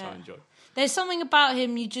training, which I enjoyed. There's something about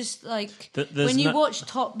him you just like There's when you no- watch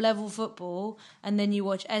top level football and then you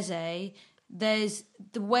watch Eze. There's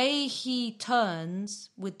the way he turns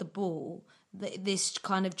with the ball. This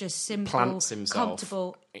kind of just simple, Plants himself.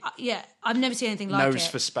 comfortable. I've never seen anything like it. Nose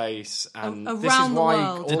for space, and Around this is the why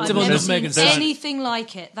world. all I've Double never nose seen Megan says- anything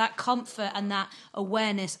like it. That comfort and that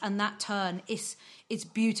awareness and that turn it's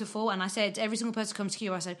beautiful. And I said to every single person who comes to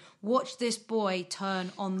you, I said, watch this boy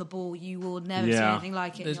turn on the ball. You will never see anything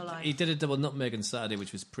like it in your life. He did a double nutmeg on Saturday,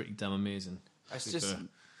 which was pretty damn amazing. It's just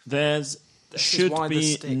There's should why the be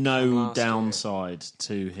stick from no last year. downside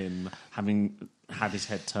to him having had his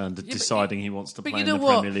head turned, deciding he wants to but play you in the know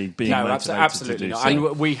what? Premier League, being no, motivated absolutely to do not. so.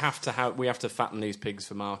 And we have to fatten these pigs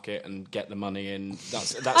for market and get the money in.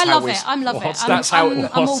 That's I how love we. it. I'm loving it. That's how. I'm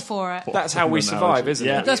all for it. That's how we survive, isn't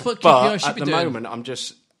Yeah. it? That's what But QPR should at be the doing. moment, I'm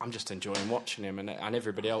just enjoying watching him, and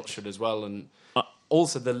everybody else should as well. And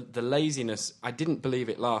also the laziness. I didn't believe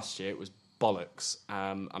it last year. It was bollocks.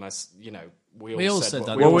 And we all said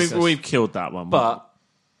that. Well, we've killed that one. But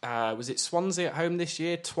was it Swansea at home this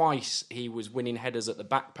year? Twice he was winning headers at the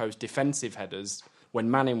back post, defensive headers, when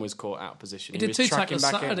Manning was caught out of position. He did was 2 tracking tackles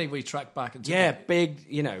back Saturday in. where he tracked back and took Yeah, it. big.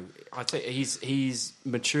 I think he's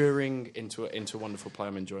maturing into a wonderful player.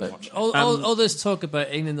 I'm enjoying watching. All this talk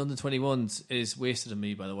about England under 21s is wasted on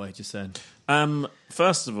me, by the way, just saying.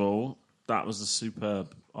 First of all, that was a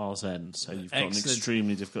superb R's End, so you've got an Excellent.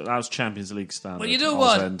 extremely difficult... That was Champions League standard. Well, you know R's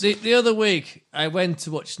what? End. The other week, I went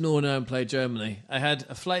to watch Northern play Germany. I had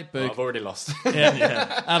a flight book. I've already lost.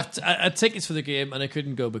 I had tickets for the game, and I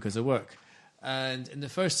couldn't go because of work. And in the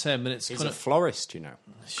first 10 minutes... He's a florist, you know.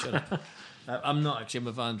 Shut up. I'm not actually. I'm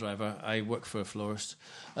a van driver. I work for a florist.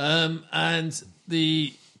 And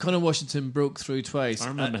the Conor Washington broke through twice. I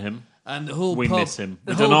remember him. And the whole We pub, miss him.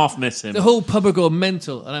 the We don't whole- half miss him. The whole pub are going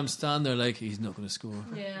mental, and I'm standing there like, he's not going to score.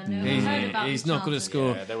 Yeah, no, I heard about He's the not going to chances.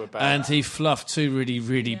 score. Yeah, they were bad. And he fluffed 2 really,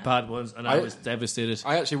 really bad ones, and I was devastated.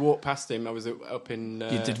 I actually walked past him. I was up in.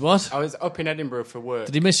 You did what? I was up in Edinburgh for work.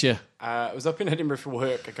 Did he miss you? I was up in Edinburgh for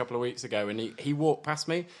work a couple of weeks ago, and he walked past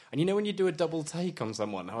me. And you know when you do a double take on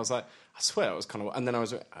someone, I was like, I swear it was Conor. And then I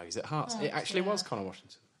was, he's at Hearts. It actually was Conor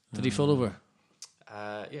Washington. Did he fall over?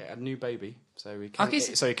 Yeah, a new baby, so he can. Okay,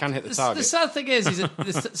 So he can hit the The target. sad thing is,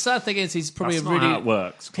 he's probably That's a not really. how it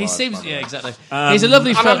works. He Clive, seems, by the yeah, way. exactly. He's a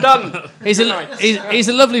lovely and fella. I'm done. He's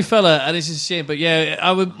a lovely fella, and it's just a shame. But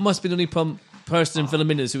yeah, must be the only person in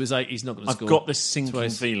Philomeninas who was like, he's not going to I've score. got this sinking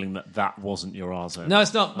twice. feeling that wasn't your R's End. No,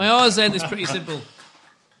 it's not. My R's End is pretty simple.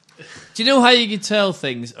 Do you know how you can tell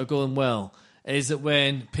things are going well? Is that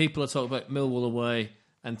when people are talking about Millwall away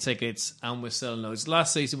and tickets, and we're selling loads.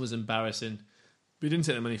 Last season was embarrassing. We didn't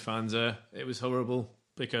take that many fans there. It was horrible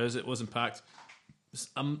because it wasn't packed.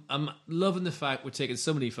 I'm loving the fact we're taking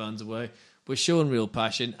so many fans away. We're showing real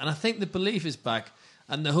passion, and I think the belief is back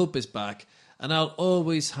and the hope is back. And I'll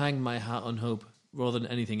always hang my hat on hope rather than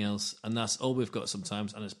anything else, and that's all we've got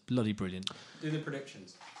sometimes, and it's bloody brilliant. Do the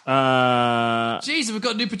predictions. Jeez, we've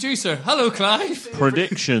got a new producer. Hello, Clive.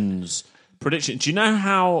 Predictions. Do you know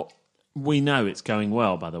how we know it's going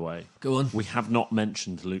well, by the way? Go on. We have not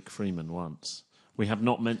mentioned Luke Freeman once. We have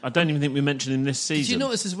not I don't even think we mentioned him this season.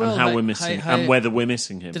 notice as well, and how like, we're missing how- and whether we're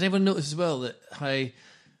missing him? Did anyone notice as well that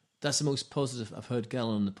that's the most positive I've heard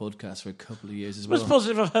Gallon on the podcast for a couple of years as well? Most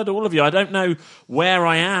positive I've heard all of you. I don't know where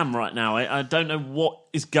I am right now. I don't know what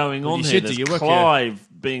is going on you here. should do. There's You work Clive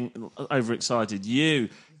being overexcited. You,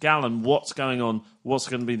 Gallon, what's going on? What's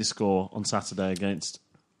going to be the score on Saturday against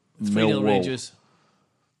 3-0 Millwall? Rangers.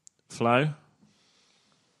 Flo?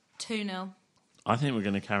 2-0. I think we're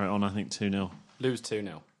going to carry it on. I think 2-0. Lose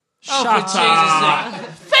 2-0. Oh, for Jesus'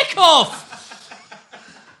 sake. Feck off!